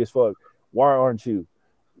is big as fuck. Why aren't you?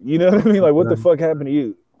 You know what I mean? Like, what the fuck happened to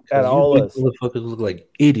you? Out of all us, motherfuckers look like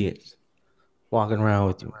idiots walking around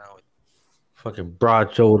with you, fucking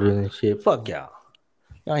broad shoulders and shit. Fuck y'all.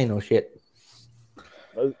 Y'all ain't no shit.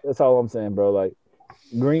 That's all I'm saying, bro. Like,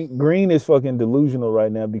 Green is fucking delusional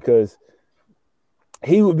right now, because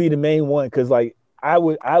he would be the main one. Because like I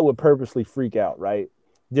would purposely freak out, right,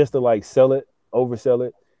 just to like oversell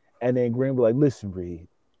it, and then Green be like, "Listen, Reed,"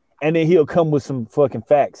 and then he'll come with some fucking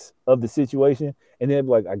facts of the situation, and then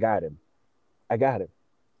be like, I got him,"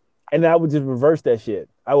 and I would just reverse that shit.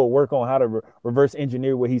 I would work on how to reverse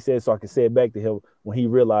engineer what he said, so I could say it back to him when he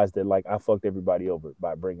realized that like I fucked everybody over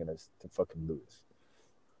by bringing us to fucking Lewis.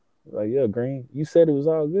 Like, yeah, Green, you said it was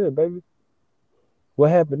all good, baby.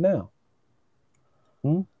 What happened now?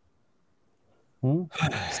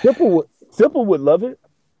 Simple would love it.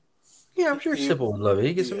 Yeah, I'm sure Simple would love it.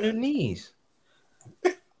 He gets some new knees.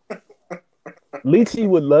 Leechy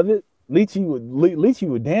would love it. Leechy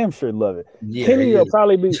would damn sure love it. Yeah, Kenny will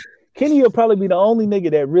probably be the only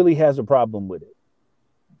nigga that really has a problem with it.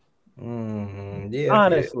 Yeah.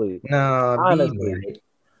 Honestly. No, honestly.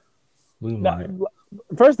 We might.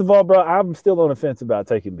 First of all, bro, I'm still on the fence about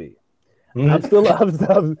taking B. I'm still on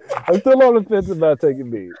the fence about taking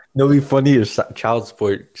B. It'll be funny if Child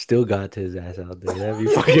Support still got to his ass out there. That'd be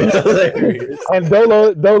fucking hilarious. And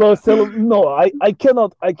Dolo's telling him, no, I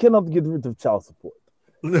cannot get rid of Child Support.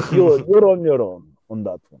 You're on your own on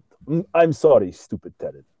that one. I'm sorry, stupid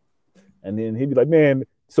tenant. And then he'd be like, man,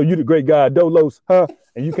 so you the great guy, Dolos, huh?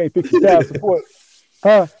 And you can't fix the child support,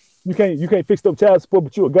 huh? You can't fix no child support,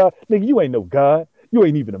 but you a god. Nigga, you ain't no god. You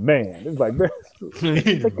ain't even a man. It's like, man,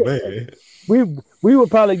 Man. we would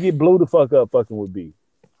probably get blew the fuck up fucking with B.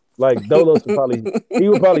 Like Dolos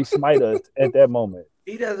would probably smite us at that moment.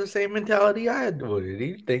 He has the same mentality I had with it.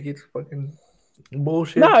 He think it's fucking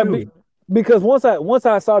bullshit Nah, too. because once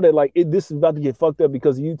I saw that like this is about to get fucked up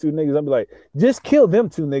because of you two niggas, I'd be like, just kill them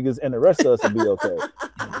two niggas and the rest of us will be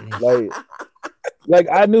okay. like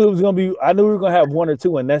I knew we were gonna have one or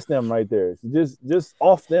two and that's them right there. So just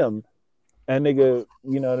off them and nigga,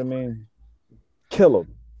 you know what I mean? Kill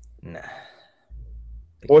them. Nah.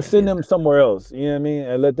 Or send them somewhere else, you know what I mean?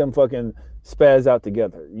 And let them fucking spaz out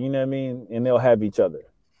together, you know what I mean? And they'll have each other.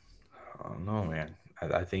 I don't know, man.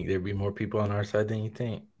 I think there'd be more people on our side than you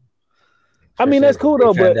think. I mean, that's cool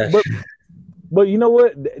though, but you know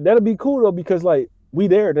what? That'll be cool though because like we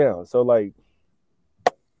there now, so like,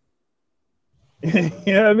 you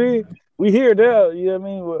know what I mean? We here now, you know what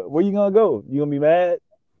I mean? Where you gonna go? You gonna be mad?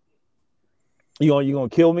 You gonna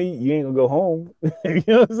kill me? You ain't gonna go home. You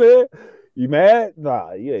know what I'm saying? You mad?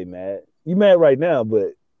 Nah, you ain't mad. You mad right now,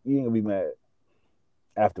 but you ain't gonna be mad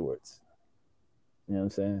afterwards. You know what I'm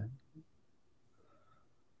saying?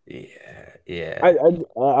 Yeah. I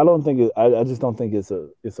don't think I just don't think it's a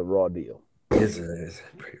raw deal. It's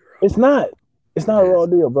pretty raw. It's not. It's not a raw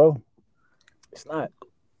deal, bro. It's not.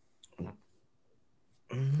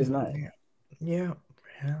 It's not. Yeah.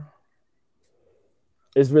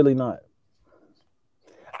 It's really not.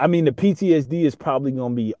 I mean, the PTSD is probably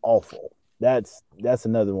gonna be awful. That's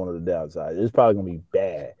another one of the downsides. It's probably gonna be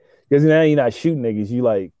bad because now you're not shooting niggas. You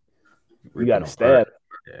got to stab.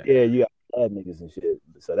 Yeah, you got to stab niggas and shit.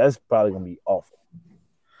 So that's probably gonna be awful.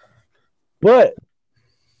 But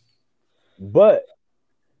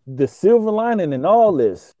the silver lining in all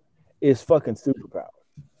this is fucking superpowers.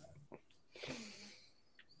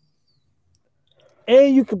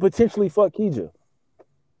 And you could potentially fuck Keija.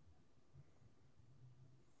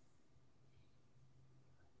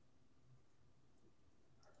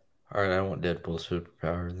 All right, I want Deadpool's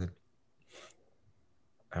superpower then.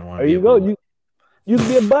 I want There you go. You can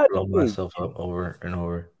be a bot blow page. myself up over and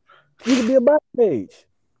over. You can be a bot page.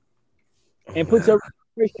 And put your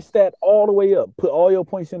regeneration stat all the way up. Put all your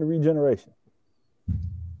points into regeneration.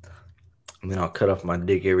 And then I'll cut off my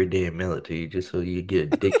dick every day and mail it to you just so you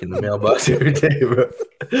get a dick in the mailbox every day, bro.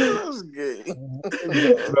 That's gay.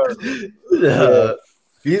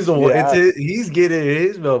 He's the one. He's getting it in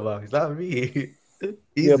his mailbox, not me.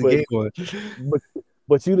 He's the gay one.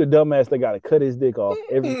 But you the dumbass that got to cut his dick off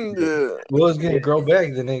every day. Well, it's going to grow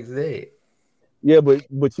back the next day. Yeah, but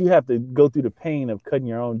you have to go through the pain of cutting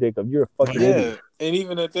your own dick off. You're a fucking idiot. And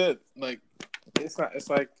even at that, like, it's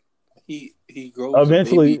like he grows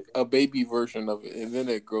eventually a baby version of it, and then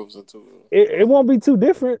it grows into it won't be too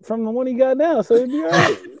different from the one he got now, so it'll be all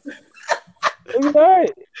right. It'll be all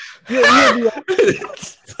right. You'll be all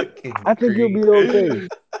right. I think you'll be okay.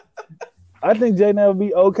 I think J-Nav will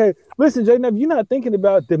be okay. Listen, J-Nav, you're not thinking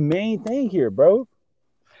about the main thing here, bro.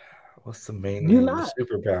 What's the main thing? The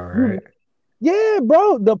superpower, right? Yeah,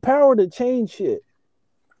 bro. The power to change shit.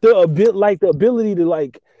 The ability to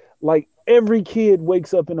like every kid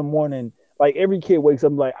wakes up in the morning, like every kid wakes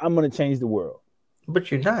up like, I'm gonna change the world. But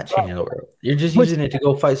you're not changing the world. You're just using it to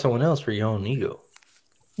go fight someone else for your own ego.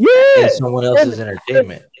 Yeah. And someone else's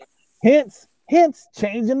entertainment. Hence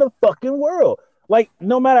changing the fucking world. Like,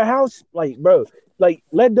 no matter how, like, bro, like,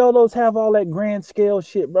 let Dolos have all that grand scale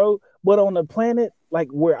shit, bro. But on the planet, like,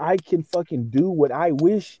 where I can fucking do what I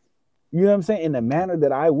wish, you know what I'm saying, in the manner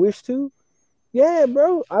that I wish to, yeah,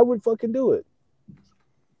 bro, I would fucking do it.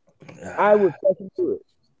 I would fucking do it.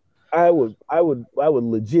 I would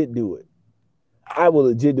legit do it. I would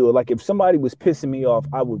legit do it. Like, if somebody was pissing me off,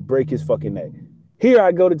 I would break his fucking neck. Here,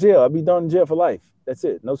 I go to jail. I'd be thrown in jail for life. That's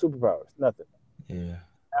it. No superpowers. Nothing. Yeah.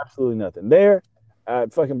 Absolutely nothing. There,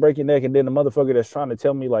 I'd fucking break your neck, and then the motherfucker that's trying to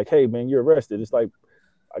tell me, like, hey, man, you're arrested. It's like,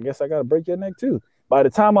 I guess I got to break your neck, too. By the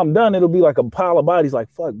time I'm done, it'll be like a pile of bodies. Like,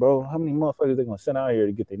 fuck, bro. How many motherfuckers they going to send out here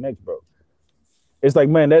to get their necks broke? It's like,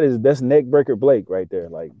 man, that's neck breaker Blake right there.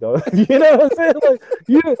 Like, dog, you know what I'm saying? Like,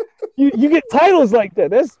 you get titles like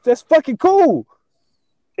that. That's fucking cool.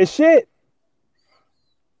 It's shit.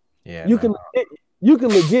 Yeah. You can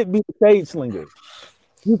legit be a stage slinger.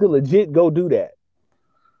 You can legit go do that.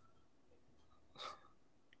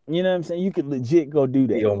 You know what I'm saying? You could legit go do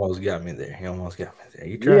that. He almost got me there.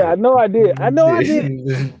 You tried. Yeah, I know I did. I know I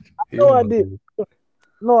did. No,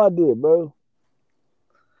 I did, bro.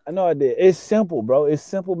 I know I did. It's simple, bro. It's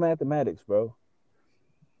simple mathematics, bro.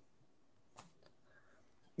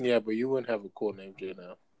 Yeah, but you wouldn't have a cool name, J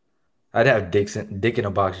now. I'd have Dick in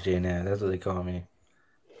a box JNF. That's what they call me.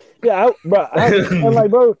 Yeah, and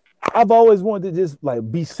like, bro, I've always wanted to just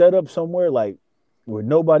like be set up somewhere like where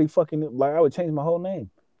nobody fucking like. I would change my whole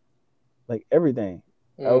name, like everything.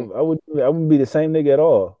 I wouldn't be the same nigga at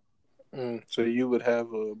all. So you would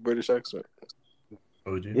have a British accent?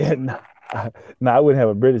 Would you? Yeah, I wouldn't have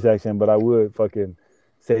a British accent, but I would fucking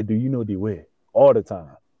say, "Do you know the way?" all the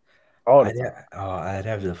time. I'd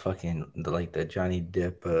have the fucking the Johnny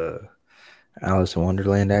Depp Alice in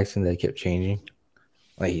Wonderland accent that kept changing.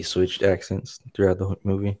 Like he switched accents throughout the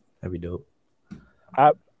movie. That'd be dope.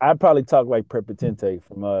 I'd probably talk like Prepotente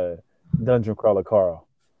from Dungeon Crawler Carl.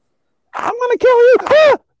 I'm gonna kill you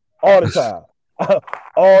all the time,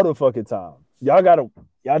 all the fucking time.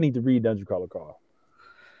 Y'all need to read Dungeon Crawler Carl.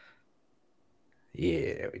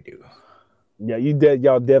 Yeah, we do. Yeah,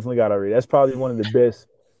 y'all definitely gotta read. That's probably one of the best.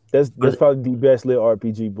 That's probably the best lit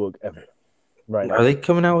RPG book ever. Right? Are they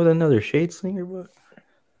coming out with another Shadeslinger book?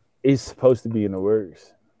 It's supposed to be in the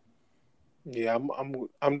works. Yeah,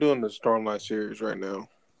 I'm doing the Stormlight series right now.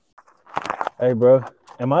 Hey, bro,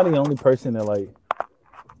 am I the only person that like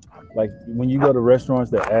when you go to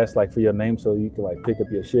restaurants that ask like for your name so you can like pick up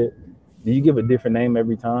your shit? Do you give a different name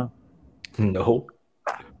every time? No.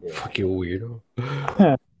 Yeah. Fucking weirdo.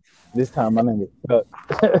 This time my name is Chuck.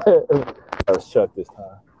 I was Chuck this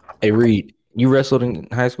time. Hey, Reed, you wrestled in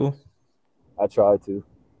high school? I tried to.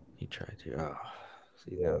 You tried to. Oh,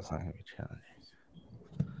 see, now it's not gonna be challenging.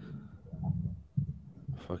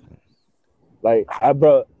 Fucking. Like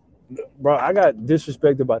bro, I got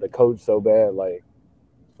disrespected by the coach so bad. Like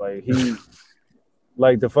he,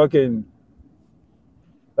 like the fucking.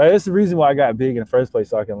 Like that's the reason why I got big in the first place,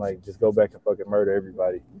 so I can like just go back and fucking murder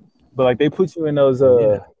everybody. But like they put you in those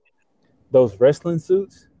wrestling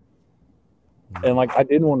suits, and like I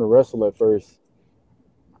didn't want to wrestle at first.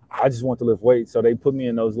 I just want to lift weights, so they put me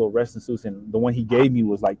in those little wrestling suits, and the one he gave me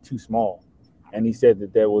was like too small, and he said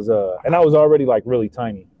that there was and I was already like really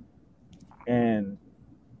tiny, and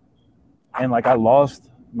like I lost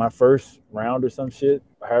my first round or some shit,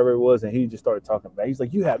 however it was, and he just started talking about it. He's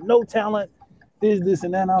like, "You have no talent, this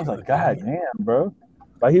and that." And I was like, "God damn, bro!"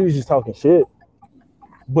 Like he was just talking shit.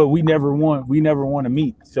 But we never won to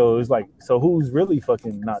meet. So it's like, so who's really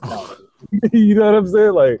fucking not talented? You know what I'm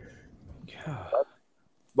saying?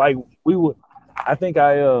 Like we would. I think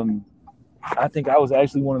I was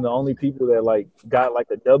actually one of the only people that like got like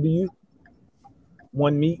a W.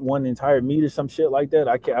 One entire meet or some shit like that.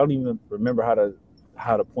 I don't even remember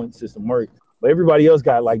how the point system worked. But everybody else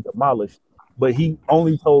got like demolished. But he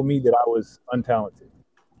only told me that I was untalented,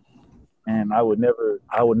 and I would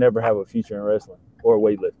never have a future in wrestling or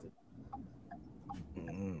weightlifting.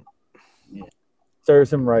 Yeah.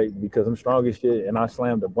 Serves him right because I'm strong as shit, and I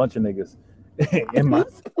slammed a bunch of niggas in my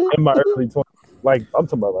early 20s. Like I'm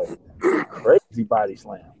talking about like crazy body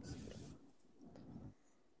slams.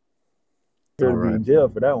 Should be in jail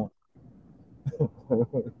for that one.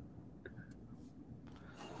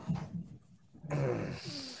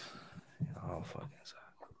 Oh fucking suck.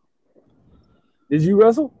 Did you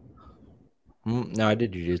wrestle? No, I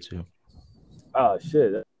did jiu-jitsu. Oh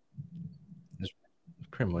shit. It's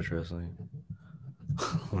pretty much wrestling.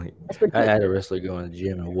 Like, I had a wrestler go in the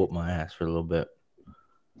gym and whoop my ass for a little bit.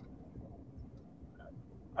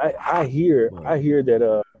 I hear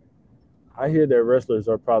that wrestlers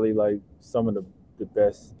are probably like some of the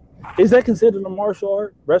best. Is that considered a martial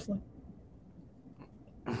art, wrestling?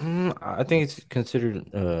 I think it's considered.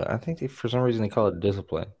 I think for some reason they call it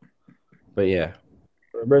discipline. But yeah,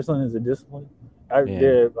 wrestling is a discipline.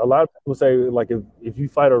 Yeah, a lot of people say like if you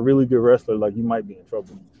fight a really good wrestler, like you might be in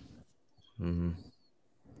trouble. Mm-hmm.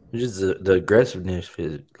 Just the aggressiveness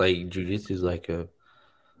is like jiu-jitsu is like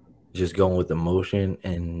just going with the motion,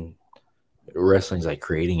 and wrestling is like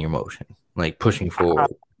creating your motion, like pushing forward.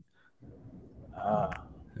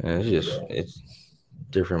 And it's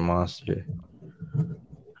different monster.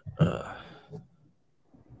 Yeah,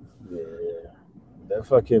 that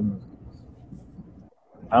fucking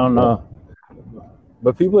I don't know,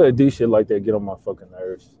 but people that do shit like that get on my fucking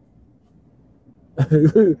nerves.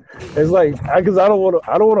 It's like because I don't want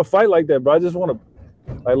to fight like that, but I just want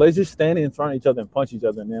to like let's just stand in front of each other and punch each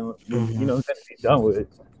other, and then you know be done with it.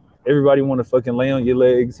 Everybody want to fucking lay on your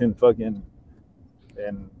legs and fucking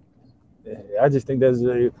and I just think that's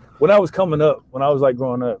when I was coming up, when I was like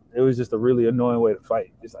growing up, it was just a really annoying way to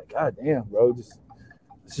fight. It's like, God damn, bro, let's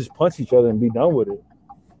just punch each other and be done with it.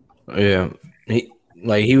 Yeah, he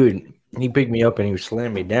picked me up and he would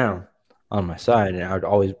slam me down on my side, and I would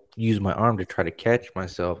always use my arm to try to catch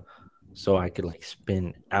myself so I could like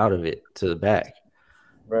spin out of it to the back.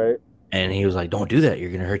 Right. And he was like, "Don't do that.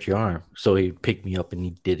 You're gonna hurt your arm." So he picked me up and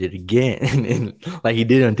he did it again, and like he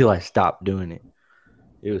did it until I stopped doing it.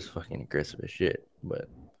 It was fucking aggressive as shit, but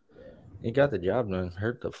he got the job done.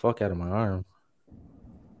 Hurt the fuck out of my arm.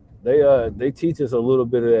 They teach us a little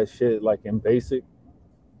bit of that shit like in basic.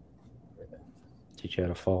 Teach you how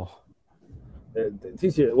to fall. They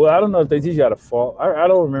teach you. Well, I don't know if they teach you how to fall. I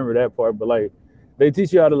don't remember that part, but like they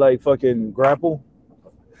teach you how to like fucking grapple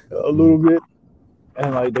a little bit,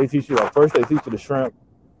 and like they teach you like first they teach you the shrimp.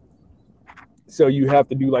 So you have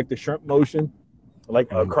to do like the shrimp motion,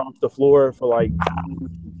 like across the floor for like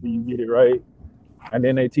until you get it right, and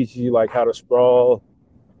then they teach you like how to sprawl.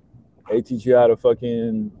 They teach you how to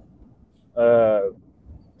fucking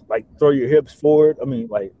like throw your hips forward. I mean,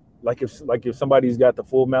 like if somebody's got the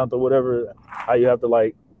full mount or whatever, how you have to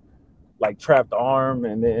like trap the arm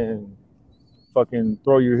and then fucking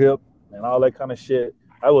throw your hip and all that kind of shit.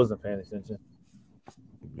 I wasn't paying attention.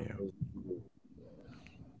 Yeah.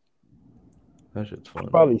 That shit's fun.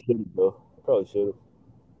 Probably should have though. Probably should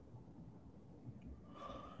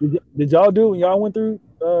have. Did y'all do when y'all went through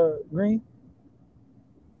Green?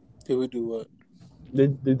 Did we do what?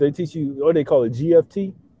 Did they teach you what they call it,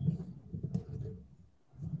 GFT?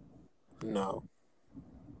 No.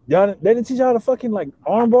 Y'all they didn't teach y'all how to fucking like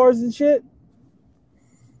arm bars and shit?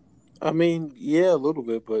 I mean, yeah, a little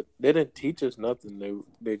bit, but they didn't teach us nothing.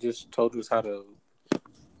 They just told us how to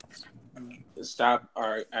stop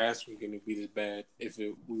our ass from getting beat as bad if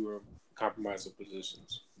we were compromising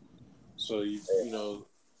positions. So you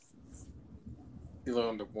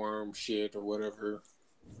learn the worm shit or whatever.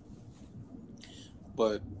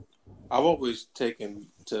 But I've always taken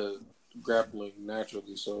to grappling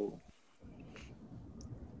naturally, so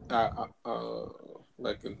I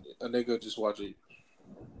like a nigga just watch it.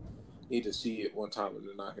 Need to see it one time and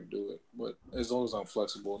then I can do it. But as long as I'm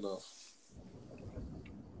flexible enough.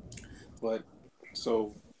 But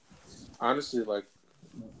so honestly, like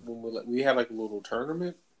when we had like a little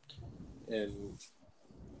tournament, and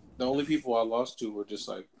the only people I lost to were just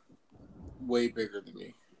like way bigger than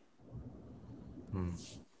me.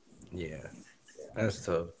 Yeah, that's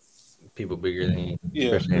tough. People bigger than you,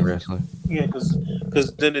 Yeah, especially in wrestling. Yeah,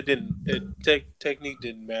 because then technique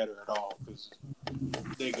didn't matter at all because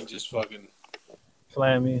they can just fucking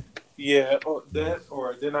slam me. Yeah, or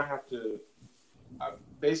then I have to.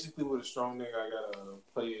 Basically, with a strong nigga, I gotta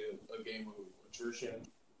play a game of attrition,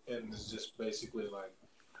 and it's just basically like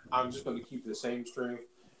I'm just gonna keep the same strength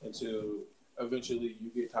until eventually you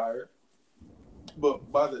get tired. But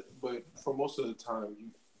for most of the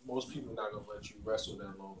time, most people not gonna let you wrestle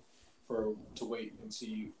that long to wait till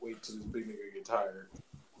this big nigga get tired.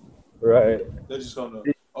 Right. They're just gonna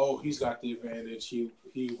he's got the advantage. He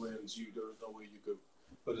wins. There's no way you could.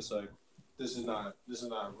 But it's like this is not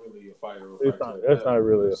really a fight or a fight. That's not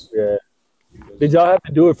really. Yeah. Did y'all have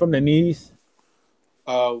to do it from the knees?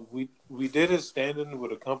 We did it standing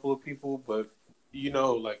with a couple of people, but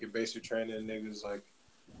like in basic training, niggas like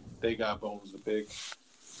they got bones to pick.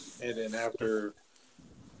 And then after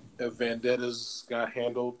Vendettas got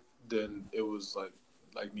handled, then it was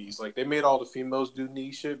like knees. Like they made all the females do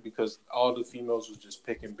knee shit because all the females was just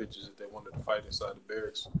picking bitches if they wanted to fight inside the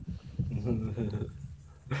barracks.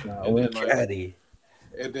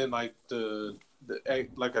 And then like the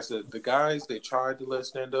like I said, the guys they tried to let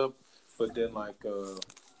stand up, but then like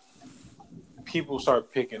people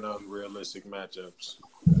start picking unrealistic matchups.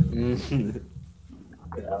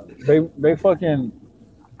 Yeah.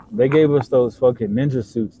 They gave us those fucking ninja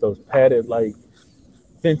suits, those padded like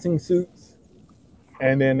fencing suits,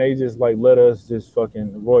 and then they just like let us just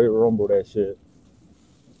fucking Royal Rumble that shit.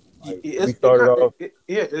 Like, it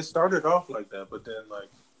started off like that, but then like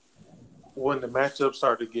when the matchup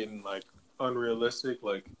started getting like unrealistic,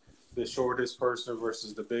 like the shortest person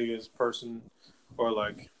versus the biggest person, or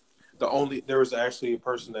like there was actually a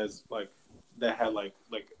person that had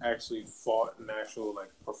actually fought in actual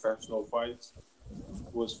like professional fights,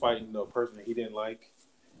 was fighting a person that he didn't like,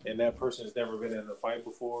 and that person has never been in a fight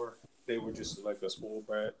before. They were just like a spoiled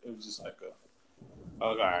brat. It was just like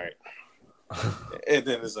all right. And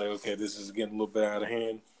then it's like, okay, this is getting a little bit out of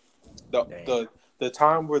hand. The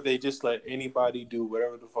time where they just let anybody do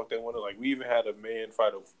whatever the fuck they wanted, like we even had a man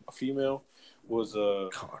fight a female, was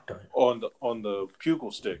on the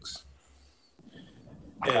pugil sticks.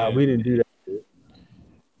 And we didn't do that shit.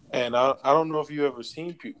 And I don't know if you ever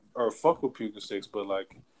seen or fuck with pugil sticks, but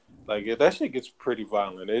like that shit gets pretty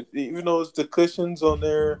violent. Even though it's the cushions on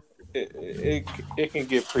there, it can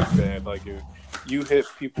get pretty bad. Like if you hit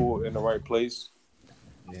people in the right place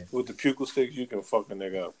with the pugil sticks, you can fuck a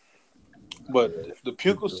nigga up. But the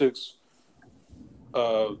pugil sticks,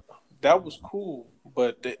 that was cool,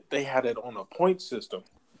 but they had it on a point system.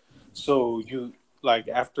 So you like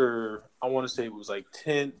after I want to say it was like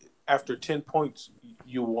 10 after 10 points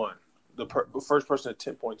you won. The first person at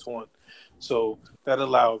 10 points won. So that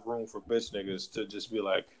allowed room for bitch niggas to just be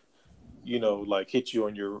like, like hit you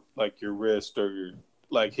on your your wrist or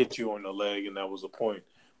like hit you on the leg, and that was a point.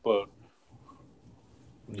 But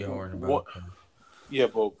You don't worry what? about it. Yeah,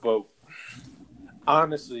 but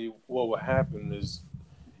honestly, what would happen is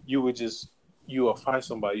you would find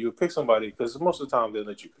somebody, you would pick somebody because most of the time they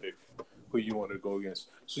let you pick who you want to go against.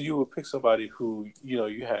 So you would pick somebody who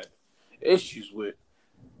you had issues with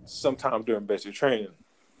sometime during basic training,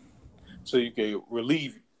 so you could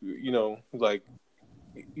relieve. Like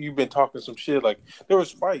you've been talking some shit. Like there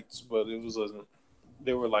was fights, but it wasn't.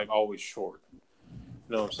 They were like always short.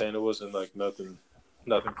 You know what I'm saying? It wasn't like nothing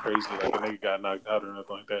crazy. Like a nigga got knocked out or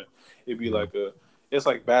nothing like that. It'd be like it's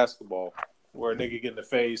like basketball where a nigga get in the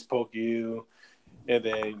face, poke you, and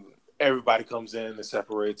then everybody comes in and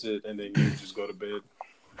separates it, and then you just go to bed.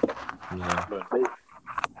 Yeah. But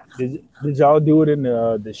Did y'all do it in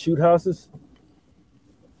the shoot houses?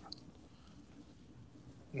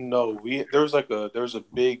 no, there was a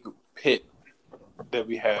big pit that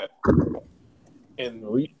we had, and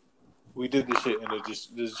we did this shit in this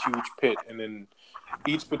huge pit, and then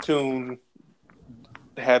each platoon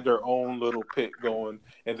had their own little pit going,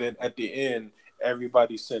 and then at the end,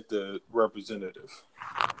 everybody sent the representative.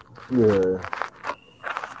 Yeah,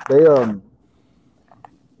 they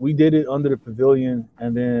we did it under the pavilion,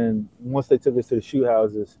 and then once they took us to the shoot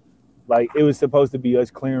houses, like it was supposed to be us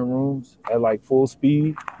clearing rooms at like full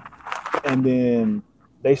speed, and then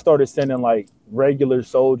they started sending like regular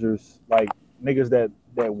soldiers, like niggas that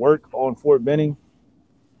work on Fort Benning.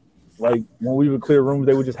 Like when we would clear rooms,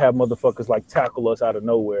 they would just have motherfuckers like tackle us out of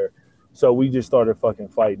nowhere. So we just started fucking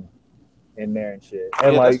fighting in there and shit.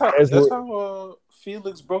 And Yeah, like that's how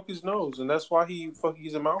Felix broke his nose, and that's why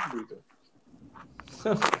he's a mouth breather.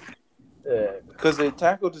 Because they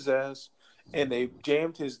tackled his ass, and they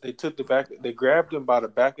they grabbed him by the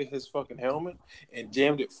back of his fucking helmet and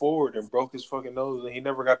jammed it forward and broke his fucking nose, and he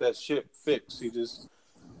never got that shit fixed. He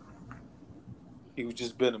was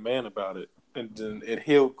just been a man about it, and then it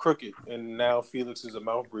healed crooked, and now Felix is a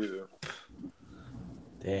mouth breather.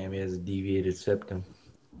 Damn, he has a deviated septum.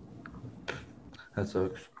 That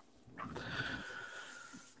sucks.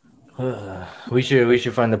 We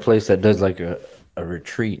should find a place that does like a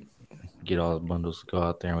retreat. Get all the bundles to go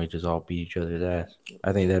out there and we just all beat each other's ass.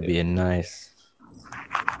 I think that'd be a nice.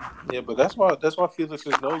 Yeah, but that's why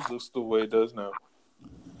Felix's nose looks the way it does now.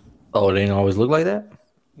 Oh, it didn't always look like that?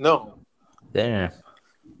 No, Damn.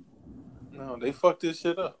 no, they fucked this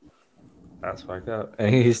shit up. That's fucked up.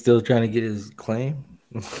 And he's still trying to get his claim?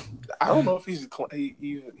 I don't know if he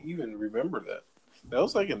even remember that. That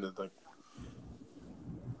was like in the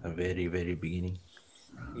a very, very beginning.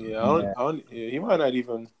 Yeah, he might not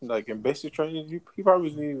even like in basic training. He probably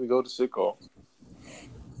didn't even go to sick call.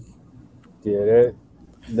 Yeah,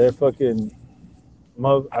 they're fucking.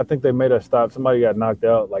 I think they made us stop. Somebody got knocked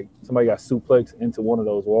out. Like somebody got suplexed into one of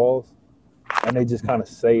those walls, and they just kind of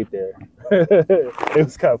stayed there. It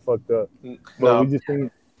was kind of fucked up. But we just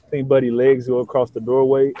seen Buddy legs go across the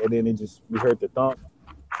doorway, and then we heard the thump,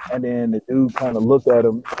 and then the dude kind of looked at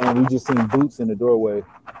him, and we just seen boots in the doorway.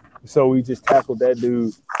 So we just tackled that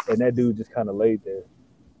dude, and that dude just kind of laid there.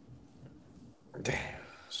 Damn.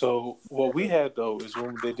 So what we had though is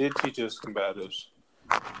when they did teach us combatives,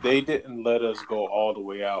 they didn't let us go all the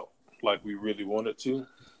way out like we really wanted to.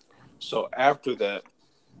 So after that,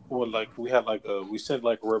 we sent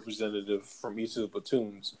like a representative from each of the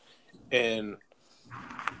platoons, and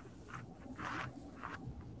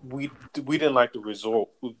we didn't like the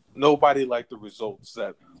result. Nobody liked the results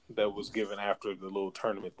that was given after the little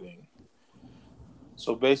tournament thing.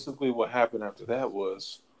 So basically what happened after that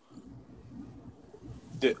was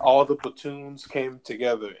that all the platoons came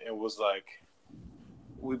together and was like,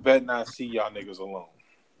 we better not see y'all niggas alone.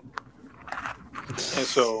 And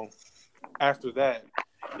so after that,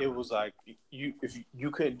 it was like if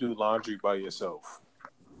you couldn't do laundry by yourself.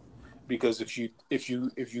 Because if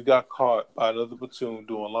you got caught by another platoon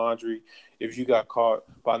doing laundry, if you got caught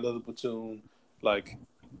by another platoon like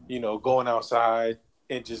going outside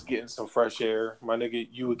and just getting some fresh air, my nigga,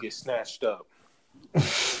 you would get snatched up.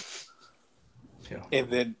 Yeah. And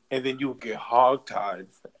then you would get hogtied.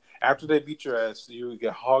 After they beat your ass, you would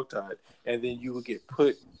get hogtied, and then you would get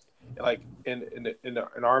put like in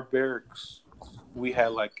our barracks. We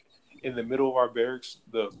had like in the middle of our barracks,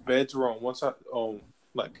 the beds were on one side, on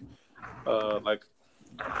like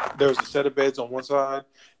there was a set of beds on one side,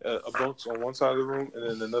 a bunks on one side of the room, and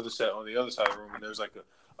then another set on the other side of the room. And there's like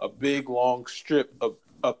a big long strip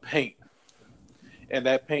of paint, and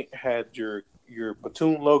that paint had your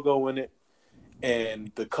platoon logo in it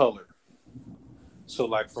and the color. So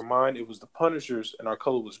like for mine, it was the Punishers, and our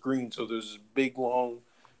color was green. So there's this big long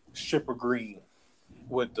strip of green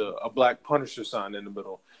with a black Punisher sign in the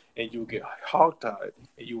middle, and you would get hogtied,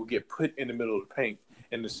 and you would get put in the middle of the paint.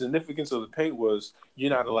 And the significance of the paint was you're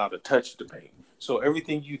not allowed to touch the paint. So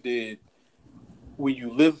everything you did when you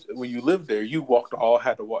lived there, you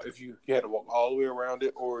had to walk all the way around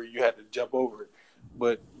it, or you had to jump over it.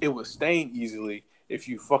 But it would stain easily. If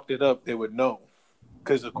you fucked it up, they would know,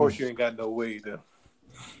 because of course you ain't got no way to.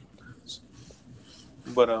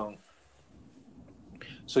 But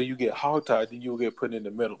so you get hogtied, then you'll get put in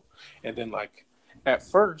the middle, and then like at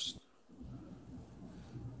first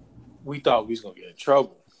we thought we was gonna get in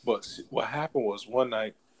trouble. But what happened was one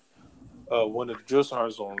night, one of the drill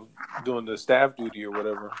sergeants on doing the staff duty or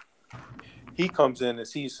whatever, he comes in and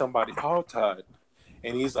sees somebody hogtied,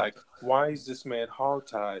 and he's like, "Why is this man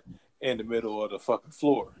hogtied in the middle of the fucking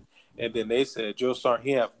floor?" And then they said, "Drill sergeant,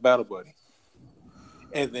 he have a battle buddy."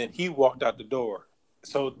 And then he walked out the door.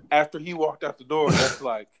 So after he walked out the door, that's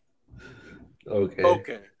like,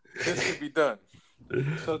 okay, this could be done.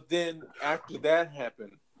 So then after that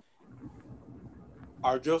happened,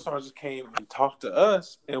 our drill sergeant came and talked to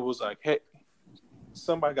us and was like, "Hey,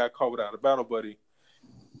 somebody got caught without a battle buddy.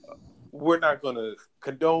 We're not going to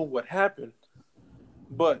condone what happened,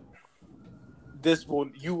 but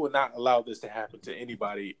you will not allow this to happen to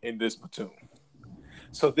anybody in this platoon."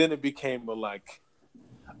 So then it became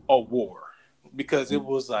a war, because it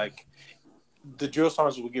was like the drill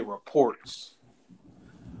sergeants would get reports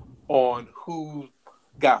on who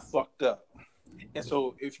got fucked up. And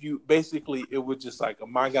so if you basically, it was just like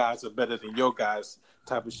my guys are better than your guys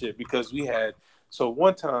type of shit, because so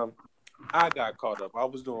one time I got caught up. I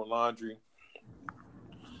was doing laundry.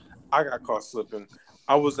 I got caught slipping.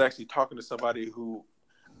 I was actually talking to somebody who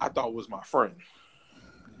I thought was my friend.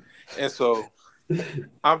 And so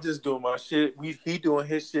I'm just doing my shit. He doing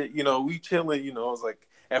his shit. We chilling. I was like,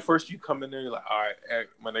 at first you come in there, you're like, "All right,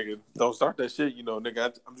 my nigga, don't start that shit."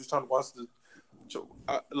 Nigga, I'm just trying to watch the show.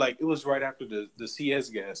 It was right after the CS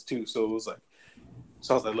gas too. So it was like,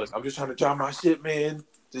 I was like, "Look, I'm just trying to drop my shit, man.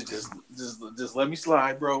 Just let me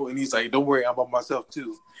slide, bro." And he's like, "Don't worry, I'm by myself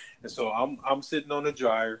too." And so I'm sitting on the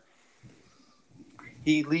dryer.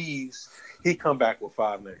 He leaves. He come back with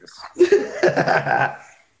 5 niggas.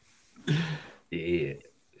 Yeah.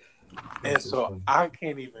 And so I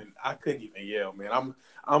couldn't even yell, man.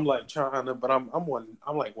 I'm like trying to, but I'm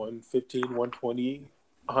like 115, 120,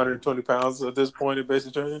 120 pounds at this point in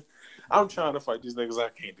basic training. I'm trying to fight these niggas. I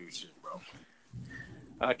can't do shit, bro.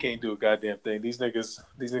 I can't do a goddamn thing. These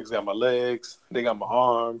niggas got my legs. They got my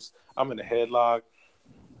arms. I'm in a headlock.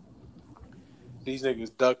 These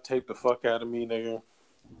niggas duct tape the fuck out of me, nigga.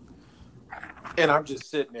 And I'm just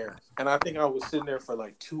sitting there. And I think I was sitting there for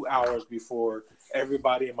like 2 hours before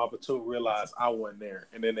everybody in my platoon realized I wasn't there.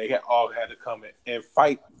 And then they all had to come in and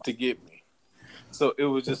fight to get me. So it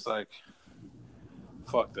was just like,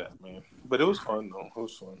 fuck that, man. But it was fun, though. It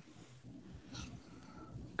was fun.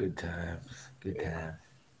 Good times. Good times.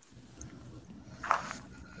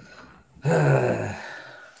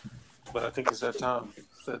 But I think it's that time.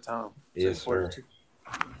 Yes, sir.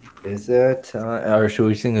 Is that time? Or should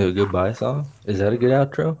we sing a goodbye song? Is that a good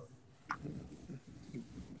outro?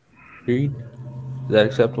 Reed? Is that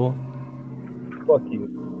acceptable? Fuck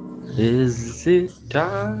you. Is it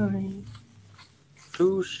time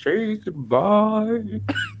to say goodbye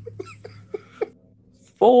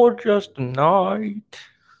for just a night?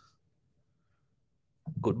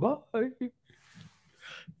 Goodbye.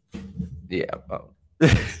 Yeah.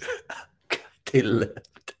 They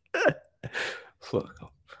left. Fuck.